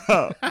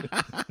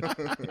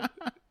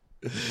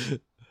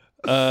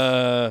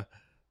 So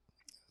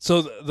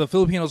the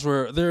Filipinos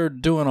they're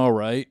doing all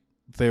right.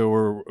 They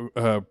were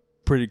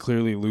pretty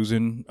clearly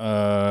losing,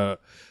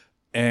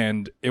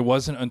 and it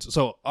wasn't until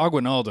so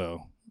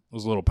Aguinaldo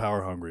was a little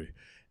power hungry,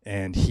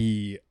 and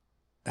he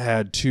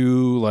had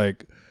two,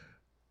 like,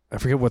 I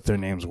forget what their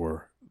names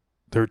were.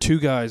 There were two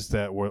guys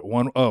that were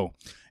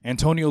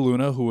Antonio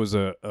Luna, who was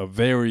a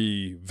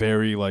very,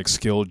 very, like,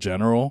 skilled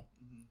general.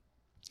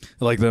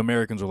 Like, the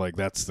Americans were like,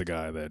 that's the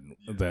guy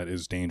that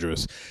is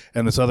dangerous.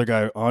 And this other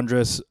guy,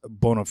 Andres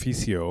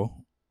Bonifacio,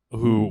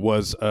 who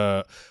was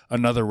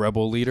another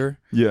rebel leader.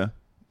 Yeah.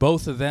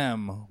 Both of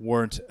them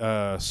weren't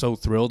so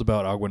thrilled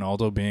about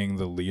Aguinaldo being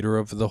the leader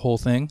of the whole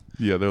thing.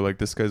 Yeah, they're like,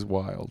 this guy's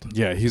wild.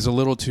 Yeah, he's a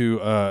little too...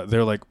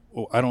 they're like,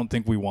 I don't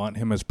think we want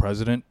him as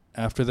president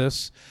after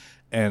this.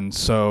 And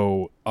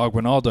so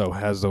Aguinaldo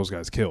has those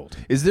guys killed.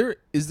 Is there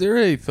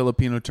a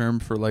Filipino term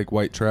for, like,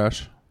 white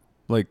trash?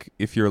 Like,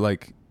 if you're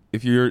living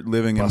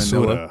in Basura.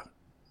 Manila?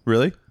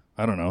 Really?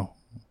 I don't know.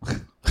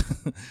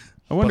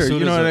 I wonder, you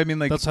know what I mean?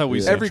 Like, that's how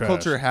we say every trash.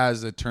 culture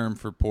has a term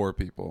for poor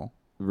people.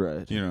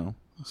 Right. You know?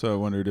 So I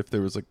wondered if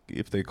there was, like,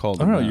 if they called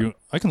I don't them know. that.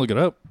 I can look it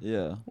up.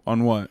 Yeah.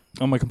 On what?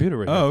 On my computer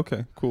right now. Oh,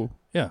 okay. Cool.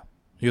 Yeah.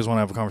 You guys want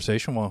to have a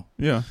conversation? Well,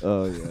 Yeah.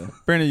 Oh, yeah.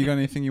 Brandon, you got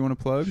anything you want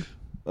to plug?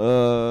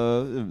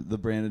 The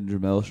Brandon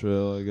Jamel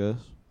show, I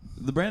guess.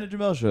 The Brandon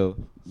Jamel show.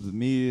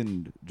 Me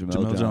and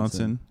Jamel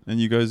Johnson. And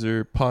you guys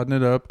are podding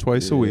it up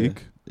twice a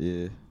week.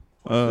 Yeah.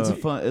 Well,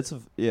 It's a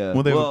yeah.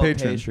 Well, they have a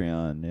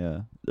Patreon,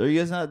 yeah. Are you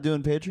guys not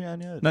doing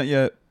Patreon yet? Not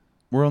yet.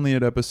 We're only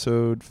at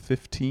episode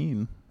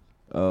 15.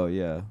 Oh,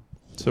 yeah.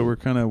 So we're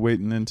kind of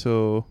waiting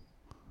until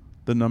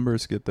the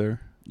numbers get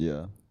there.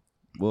 Yeah.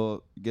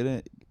 Well, get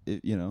it,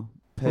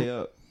 pay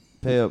up.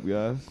 Pay up,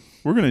 guys.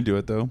 We're going to do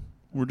it, though.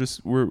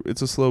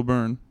 It's a slow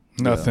burn.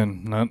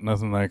 nothing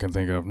that I can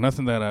think of.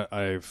 Nothing that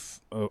I've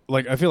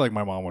like. I feel like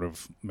my mom would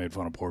have made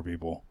fun of poor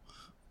people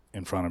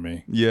in front of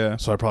me. Yeah.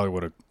 So I probably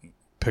would have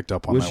picked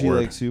up on Was that she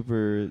word. like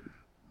super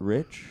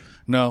rich?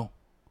 No.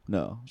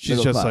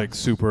 She's Just class. like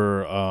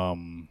super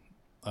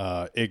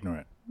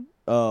ignorant.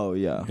 Oh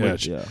yeah. Yeah,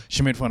 Yeah.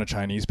 She made fun of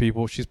Chinese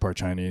people. She's part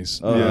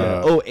Chinese. Oh,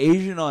 Yeah. yeah.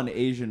 Asian on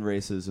Asian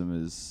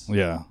racism is.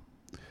 Yeah.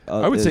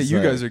 I would say is,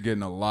 you guys are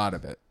getting a lot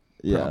of it.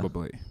 Yeah.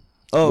 Probably.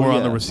 Oh, We're yeah.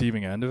 on the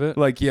receiving end of it.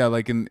 Like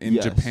in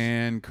Yes.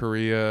 Japan,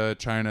 Korea,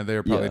 China,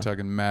 they're probably Yeah.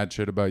 talking mad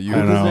shit about you.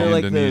 I know. Because they're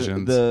like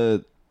Indonesians.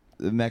 the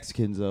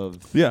Mexicans of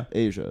Yeah.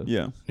 Asia.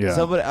 Yeah. Yeah.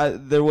 Somebody,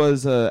 there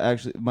was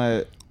actually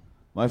my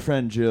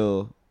friend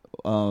Jill.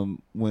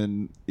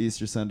 When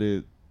Easter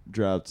Sunday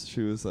dropped,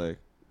 she was like,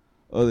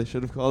 "Oh, they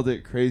should have called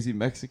it Crazy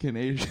Mexican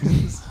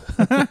Asians."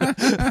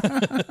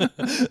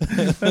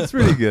 That's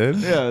pretty good.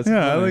 Yeah, it's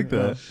I funny. like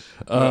that.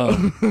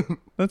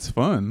 That's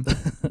fun.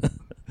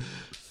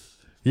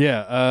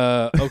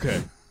 Yeah.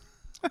 Okay.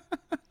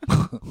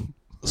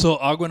 So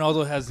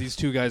Aguinaldo has these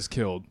two guys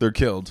killed. They're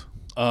killed.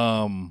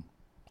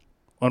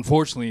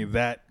 Unfortunately,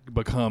 that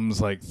becomes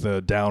like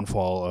the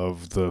downfall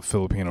of the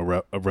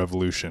Filipino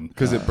revolution.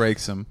 Because it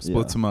breaks them,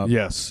 splits them up.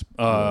 Yes.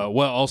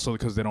 Well, also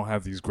because they don't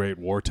have these great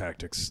war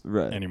tactics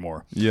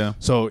anymore. Yeah.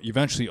 So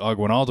eventually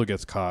Aguinaldo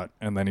gets caught,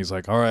 and then he's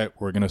like, all right,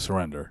 we're going to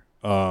surrender.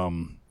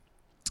 And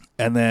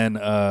then,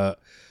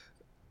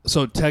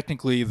 so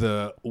technically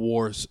the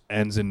war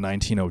ends in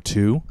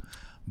 1902,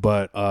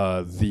 but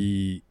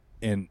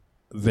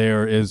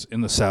there is in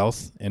the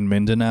south in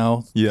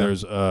Mindanao. Yeah.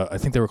 There's I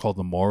think they were called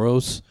the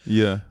Moros.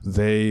 Yeah.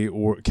 They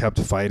kept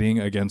fighting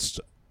against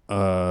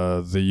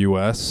the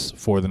U.S.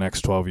 for the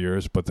next 12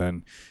 years, but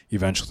then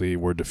eventually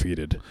were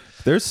defeated.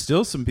 There's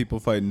still some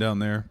people fighting down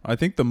there. I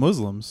think the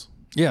Muslims.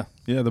 Yeah.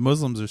 Yeah, the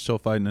Muslims are still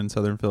fighting in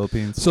southern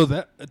Philippines. So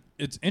that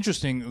it's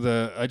interesting.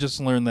 I just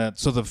learned that.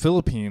 So the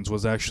Philippines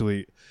was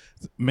actually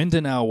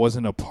Mindanao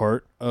wasn't a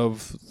part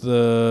of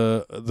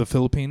the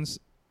Philippines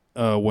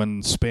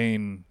when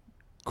Spain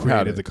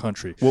created the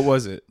country. What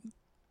was it?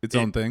 Its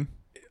own thing?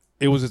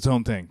 It was its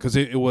own thing because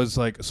it was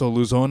like, so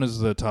Luzon is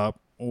the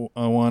top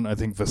one. I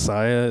think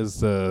Visaya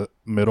is the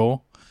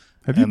middle.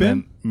 Have you and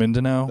been? Then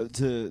Mindanao?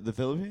 To the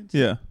Philippines?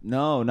 Yeah.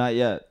 No, not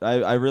yet.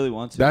 I really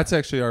want to. That's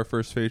actually our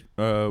first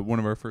one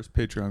of our first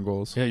Patreon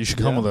goals. Yeah, you should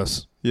come with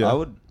us. Yeah. I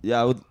would.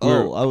 Yeah, I would.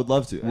 I would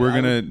love to. We're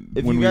gonna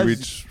when we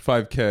reach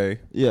 5K.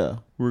 Yeah.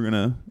 We're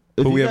gonna.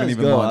 If But we you haven't guys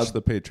even go, launched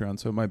the Patreon,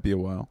 so it might be a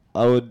while.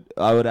 I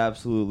would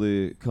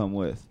absolutely come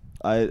with.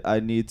 I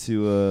need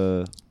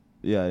to.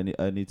 I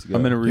need to go.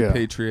 I'm gonna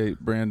repatriate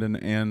Brandon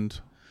and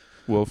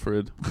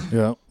Wilfred.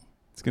 Yeah.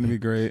 It's gonna be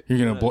great.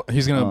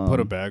 He's gonna put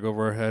a bag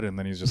over our head, and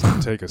then he's just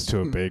gonna take us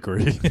to a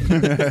bakery.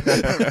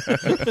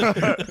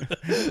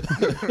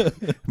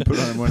 Put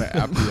on one of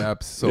Appy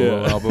App's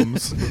solo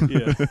albums.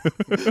 Yeah.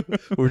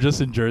 We're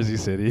just in Jersey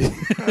City.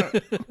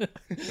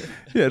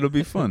 Yeah, it'll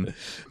be fun.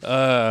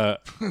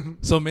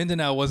 So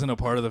Mindanao wasn't a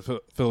part of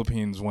the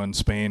Philippines when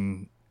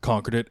Spain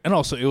conquered it, and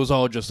also it was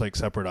all just like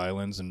separate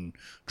islands and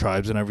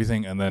tribes and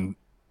everything. And then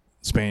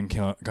Spain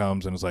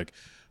comes and is like,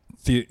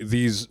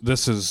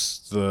 this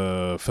is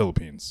the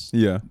Philippines.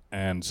 Yeah.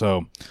 And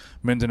so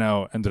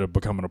Mindanao ended up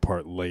becoming a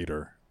part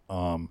later.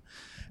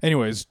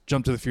 anyways,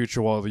 jump to the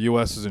future while the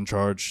U.S. is in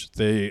charge.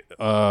 They're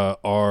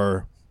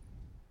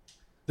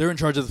in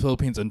charge of the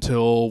Philippines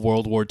until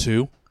World War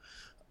II.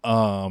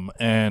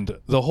 And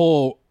the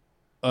whole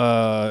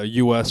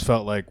U.S.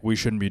 felt like we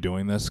shouldn't be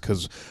doing this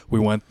because we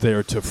went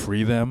there to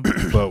free them,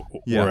 but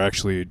we're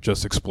actually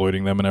just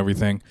exploiting them and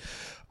everything.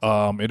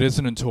 It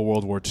isn't until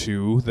World War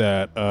II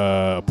that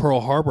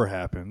Pearl Harbor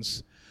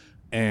happens,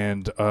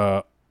 and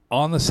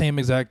on the same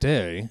exact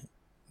day,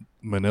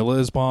 Manila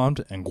is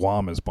bombed and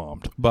Guam is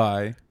bombed.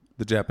 By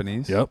the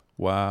Japanese? Yep.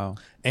 Wow.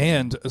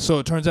 And so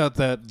it turns out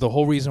that the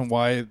whole reason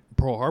why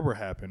Pearl Harbor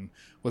happened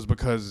was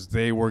because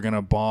they were going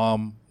to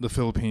bomb the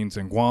Philippines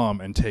and Guam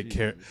and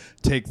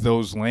take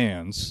those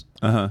lands.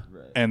 Uh-huh.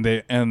 And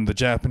the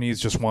Japanese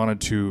just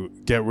wanted to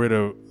get rid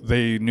of.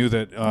 They knew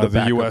that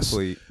the U.S.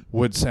 fleet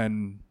would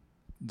send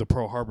the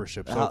Pearl Harbor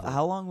ships over.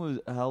 How long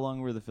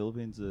were the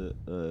Philippines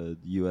a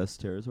U.S.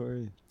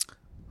 territory?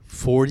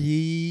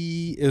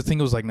 40. I think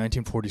it was like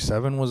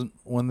 1947 was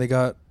when they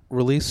got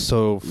released.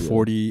 So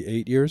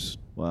 48 years.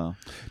 Wow.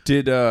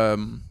 Did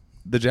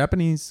the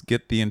Japanese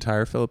get the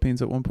entire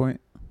Philippines at one point?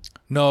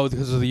 No,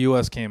 because the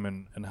U.S. came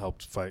in and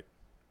helped fight.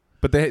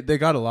 But they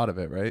got a lot of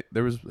it, right?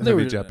 There was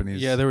heavy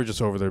Japanese. Yeah, they were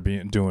just over there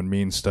doing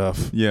mean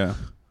stuff. Yeah.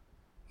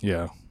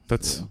 Yeah.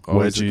 That's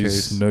always the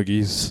case.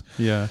 Noogies.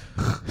 Yeah.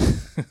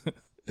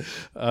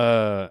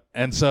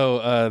 And so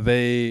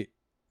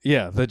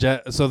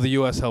so the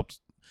U.S. helped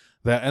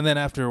that. And then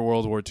after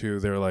World War II,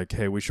 they were like,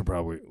 hey,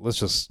 let's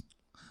just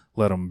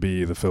let them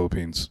be the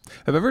Philippines.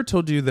 Have I ever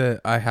told you that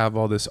I have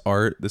all this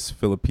art, this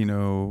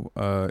Filipino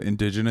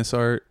indigenous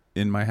art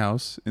in my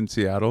house in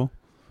Seattle?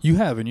 You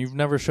have, and you've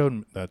never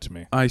shown that to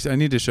me. I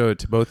need to show it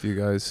to both of you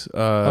guys.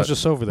 I was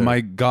just over there.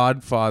 My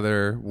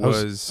godfather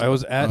I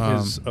was at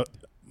his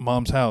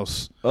mom's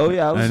house. Oh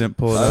yeah, I didn't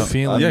pull it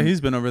out. Yeah,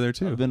 he's been over there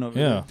too. I've been over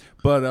there.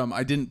 But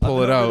I didn't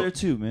pull it out. I've been over there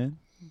too, man.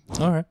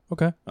 All right,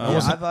 okay.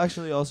 I've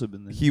actually also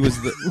been there. He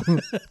was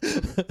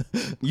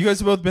the. You guys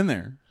have both been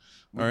there.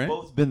 All right. We've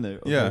both been there.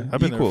 Okay. Yeah, I've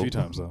been there a few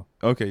times though.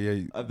 Okay,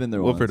 yeah. I've been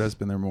there. Wilfred once. has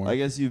been there more. I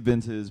guess you've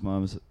been to his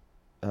mom's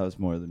house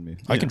more than me.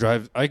 I can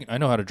drive. I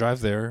know how to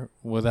drive there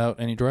without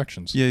any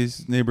directions. Yeah,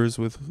 he's neighbors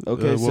with.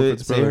 Okay,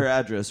 Wilfred's say brother. her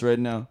address right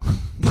now.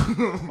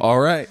 All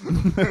right.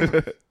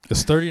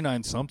 It's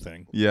 39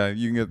 something. Yeah,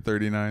 you can get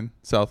 39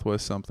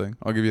 Southwest something.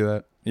 I'll give you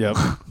that. Yep.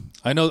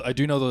 I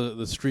do know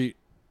the street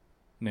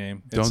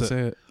name. Don't say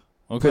it.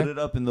 Okay. Put it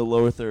up in the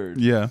lower third.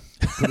 Yeah.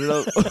 Put it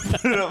up.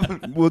 Put it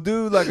up. We'll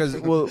do like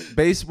we'll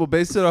base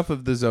it off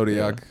of the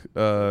Zodiac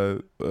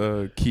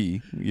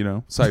key,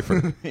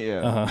 cipher.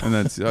 Yeah. Uh-huh. And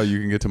that's how you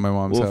can get to my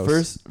mom's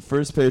house.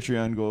 First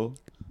Patreon goal,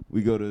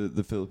 we go to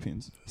the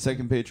Philippines.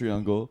 Second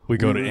Patreon goal, we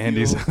go to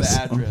Andy's house.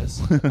 The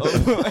address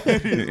of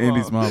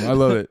Andy's mom. I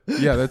love it.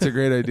 Yeah, that's a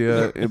great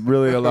idea. It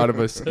really a lot of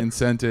us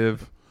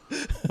incentive.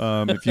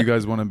 If you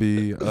guys want to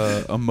be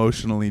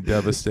emotionally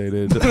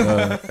devastated,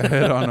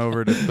 head on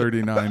over to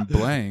 39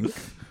 blank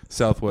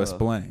Southwest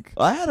blank.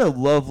 I had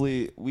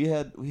we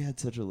had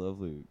such a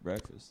lovely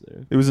breakfast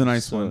there. It was a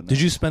nice So one. nice.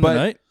 Did you spend the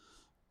night?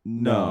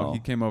 No, he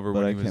came over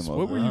when but he I was. came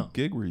What over. were you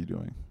gig were you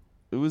doing?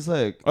 It was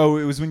like Oh,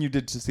 it was when you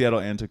did to Seattle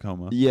and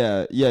Tacoma.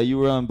 yeah, you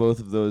were on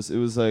both of those. It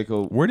was like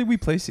a Where did we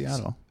play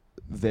Seattle?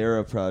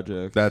 Vera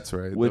project. That's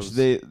right.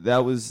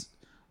 That was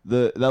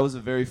a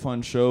very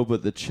fun show,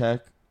 but the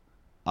check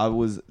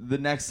the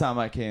next time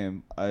I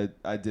came,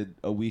 I did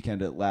a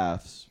weekend at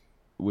Laughs,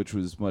 which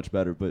was much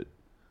better, but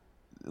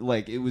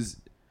like it was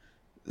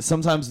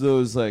sometimes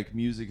those like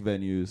music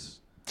venues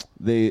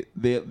they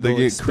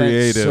get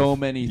creative. So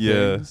many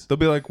things. They'll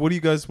be like, "What do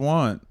you guys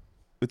want?"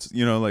 It's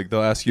like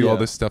they'll ask you all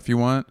this stuff you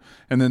want,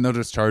 and then they'll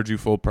just charge you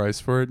full price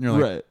for it, and you're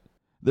like, right.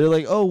 They're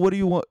like, "Oh, what do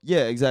you want?"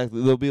 Yeah,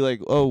 exactly. They'll be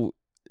like, "Oh,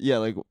 yeah,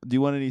 like, do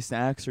you want any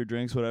snacks or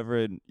drinks, whatever?"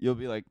 And you'll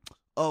be like,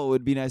 "Oh,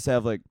 it'd be nice to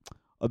have like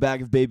a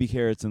bag of baby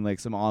carrots and like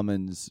some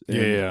almonds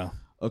and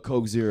a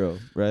Coke Zero,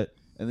 right?"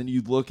 And then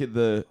you look at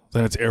then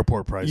it's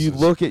airport prices. You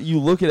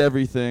look at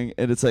everything,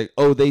 and it's like,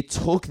 oh, they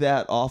took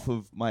that off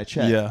of my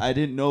check. Yeah. I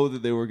didn't know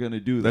that they were going to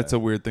do that. That's a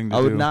weird thing to do.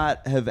 I would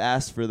not have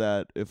asked for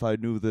that if I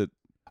knew that.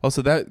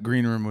 Also, that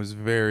green room was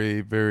very,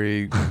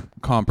 very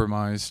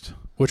compromised.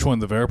 Which one,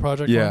 the Vera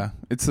project? Yeah, one?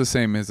 it's the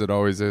same as it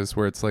always is,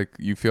 where it's like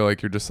you feel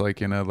like you're just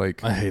like in a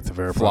I hate the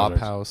Vera flop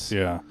project. house.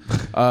 Yeah.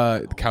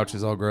 The couch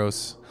is all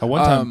gross. I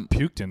one time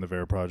puked in the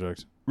Vera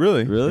project.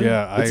 Really?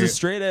 Yeah. It's a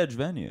straight edge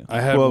venue.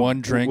 I had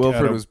one drink.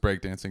 Wilfred was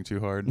breakdancing too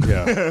hard.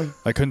 Yeah.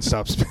 I couldn't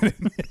stop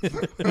spinning.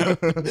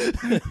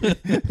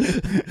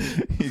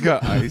 He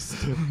got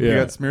iced. Yeah. He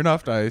got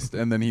Smirnoff iced,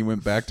 and then he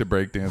went back to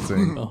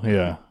breakdancing. Oh,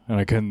 yeah.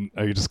 And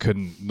I just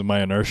couldn't,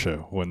 my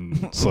inertia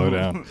wouldn't slow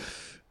down.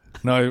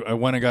 No, I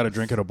went and got a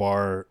drink at a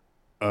bar,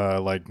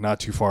 like not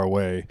too far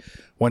away,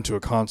 went to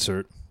a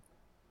concert,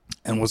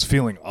 and was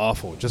feeling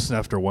awful just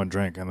after one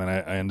drink, and then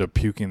I ended up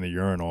puking in the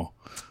urinal,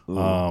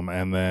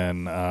 and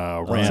then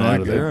ran out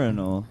of there.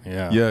 Urinal.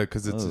 Yeah. Yeah,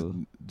 because it's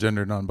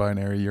gender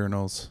non-binary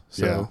urinals.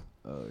 So Yeah.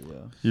 Oh yeah.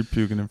 you're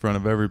puking in front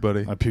of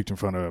everybody. I puked in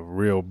front of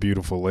real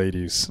beautiful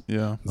ladies.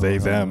 Yeah. They,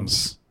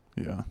 thems.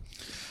 Yeah.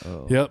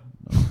 Oh. Yep.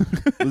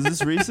 Was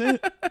this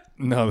recent?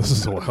 No, this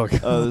is a while ago.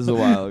 Oh, this is a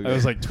while ago. I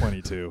was like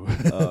 22.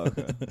 Oh,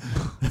 okay.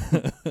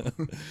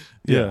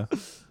 Yeah. All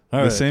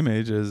the right. same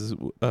age as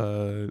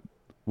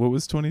what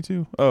was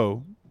 22?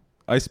 Oh,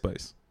 Ice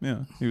Spice. Yeah,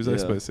 he was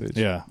Ice Spice age.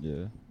 Yeah.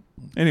 Yeah.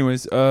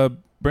 Anyways,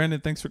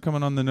 Brandon, thanks for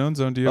coming on the Known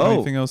Zone. Do you have Oh.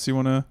 anything else you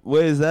want to?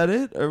 Wait, is that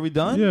it? Are we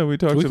done? Yeah, we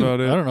talked about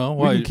it. I don't know. We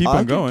Why? can keep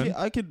on going.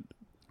 I could.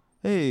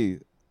 Hey,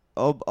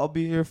 I'll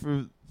be here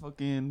for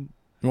fucking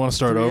You want to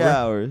start 3 over?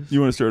 hours. You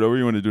want to start over?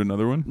 You want to do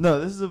another one? No,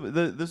 this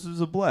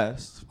was a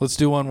blast. Let's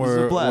do one This is a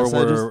where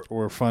blast.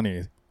 we're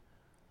funny.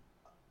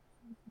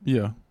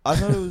 Yeah. I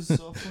thought it was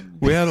so funny.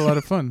 We had a lot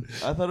of fun.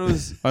 I thought it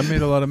was I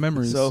made a lot of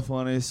memories. so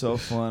funny, so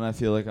fun. I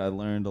feel like I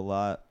learned a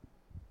lot.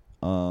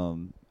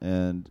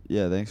 And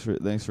yeah, thanks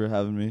for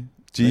having me.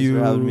 Thanks for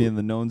having me in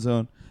the Known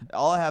Zone.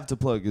 All I have to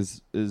plug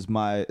is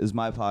my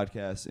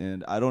podcast,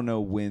 and I don't know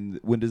when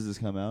does this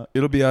come out?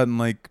 It'll be out in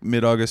like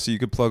mid-August, so you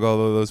could plug all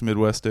of those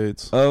Midwest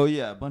dates. Oh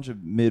yeah, a bunch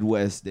of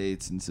Midwest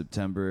dates in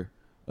September.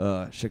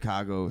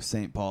 Chicago,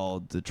 St. Paul,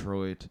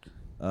 Detroit,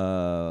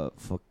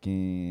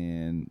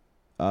 fucking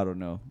I don't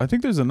know. I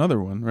think there's another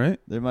one, right?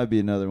 There might be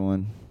another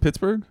one.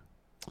 Pittsburgh?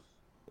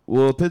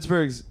 Well,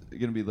 Pittsburgh's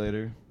gonna be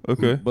later.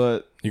 Okay.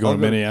 But You going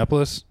to I'll go-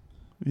 Minneapolis?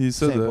 He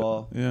said St. that.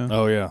 Paul. Yeah.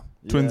 Oh yeah.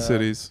 Twin Yeah.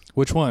 Cities.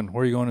 Which one?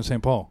 Where are you going to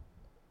St. Paul?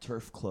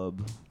 Turf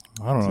Club.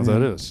 I don't know what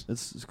that is.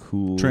 It's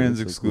cool. Trans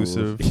It's a cool-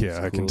 exclusive. Yeah, it's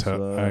I can cool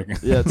tell. spot. I can-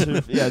 Yeah,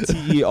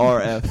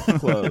 TERF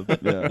Club.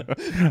 Yeah.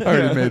 I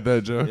already made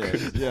that joke.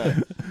 Yeah.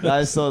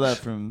 I saw that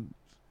from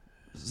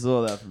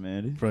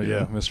Andy. Right,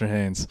 yeah, Mr.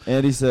 Haynes.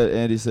 Andy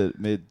said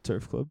made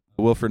Turf Club.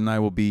 Wilfred and I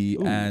will be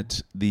Ooh.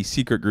 at the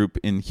Secret Group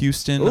in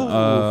Houston, Ooh,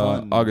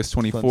 fun. August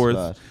Fun 24th.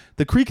 spot.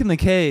 The Creek in the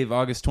Cave,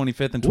 August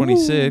 25th and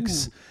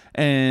 26th.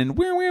 And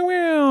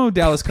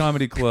Dallas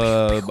Comedy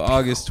Club,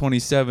 August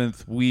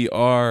 27th. We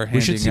are handing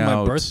We should see out.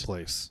 my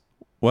birthplace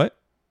What?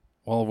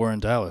 while we're in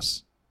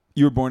Dallas.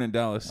 You were born in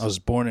Dallas. I was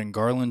born in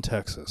Garland,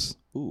 Texas.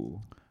 Ooh.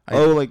 I-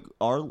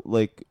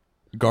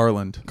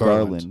 Garland.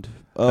 Garland.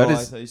 Oh, That I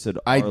is- thought you said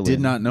I Arlen,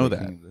 did not know like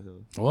that. King of the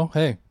Hill. Well,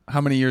 hey,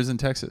 How many years in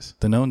Texas?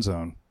 the known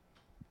zone.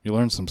 You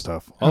learned some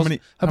stuff. How many-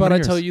 How how about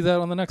many I tell years? you that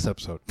on the next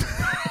episode? A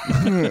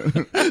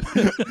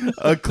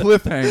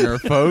cliffhanger,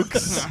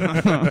 folks.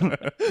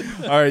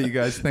 All right, you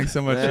guys. Thanks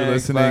so much for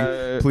Thanks,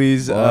 listening. bye.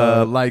 Please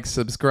Bye. like,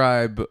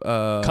 subscribe,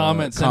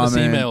 Comment, send us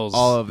emails.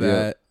 all of Yeah.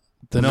 that.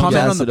 The known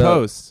Comment Gas on the it up.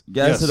 post.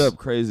 Gas Yes. it up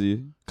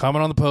crazy.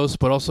 Comment on the post,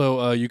 but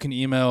also you can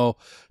email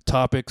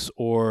topics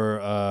or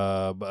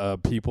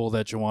people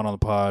that you want on the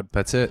pod.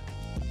 That's it.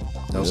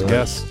 That was a Yeah.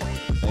 guess.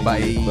 Thank Bye.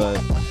 you.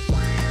 Bye.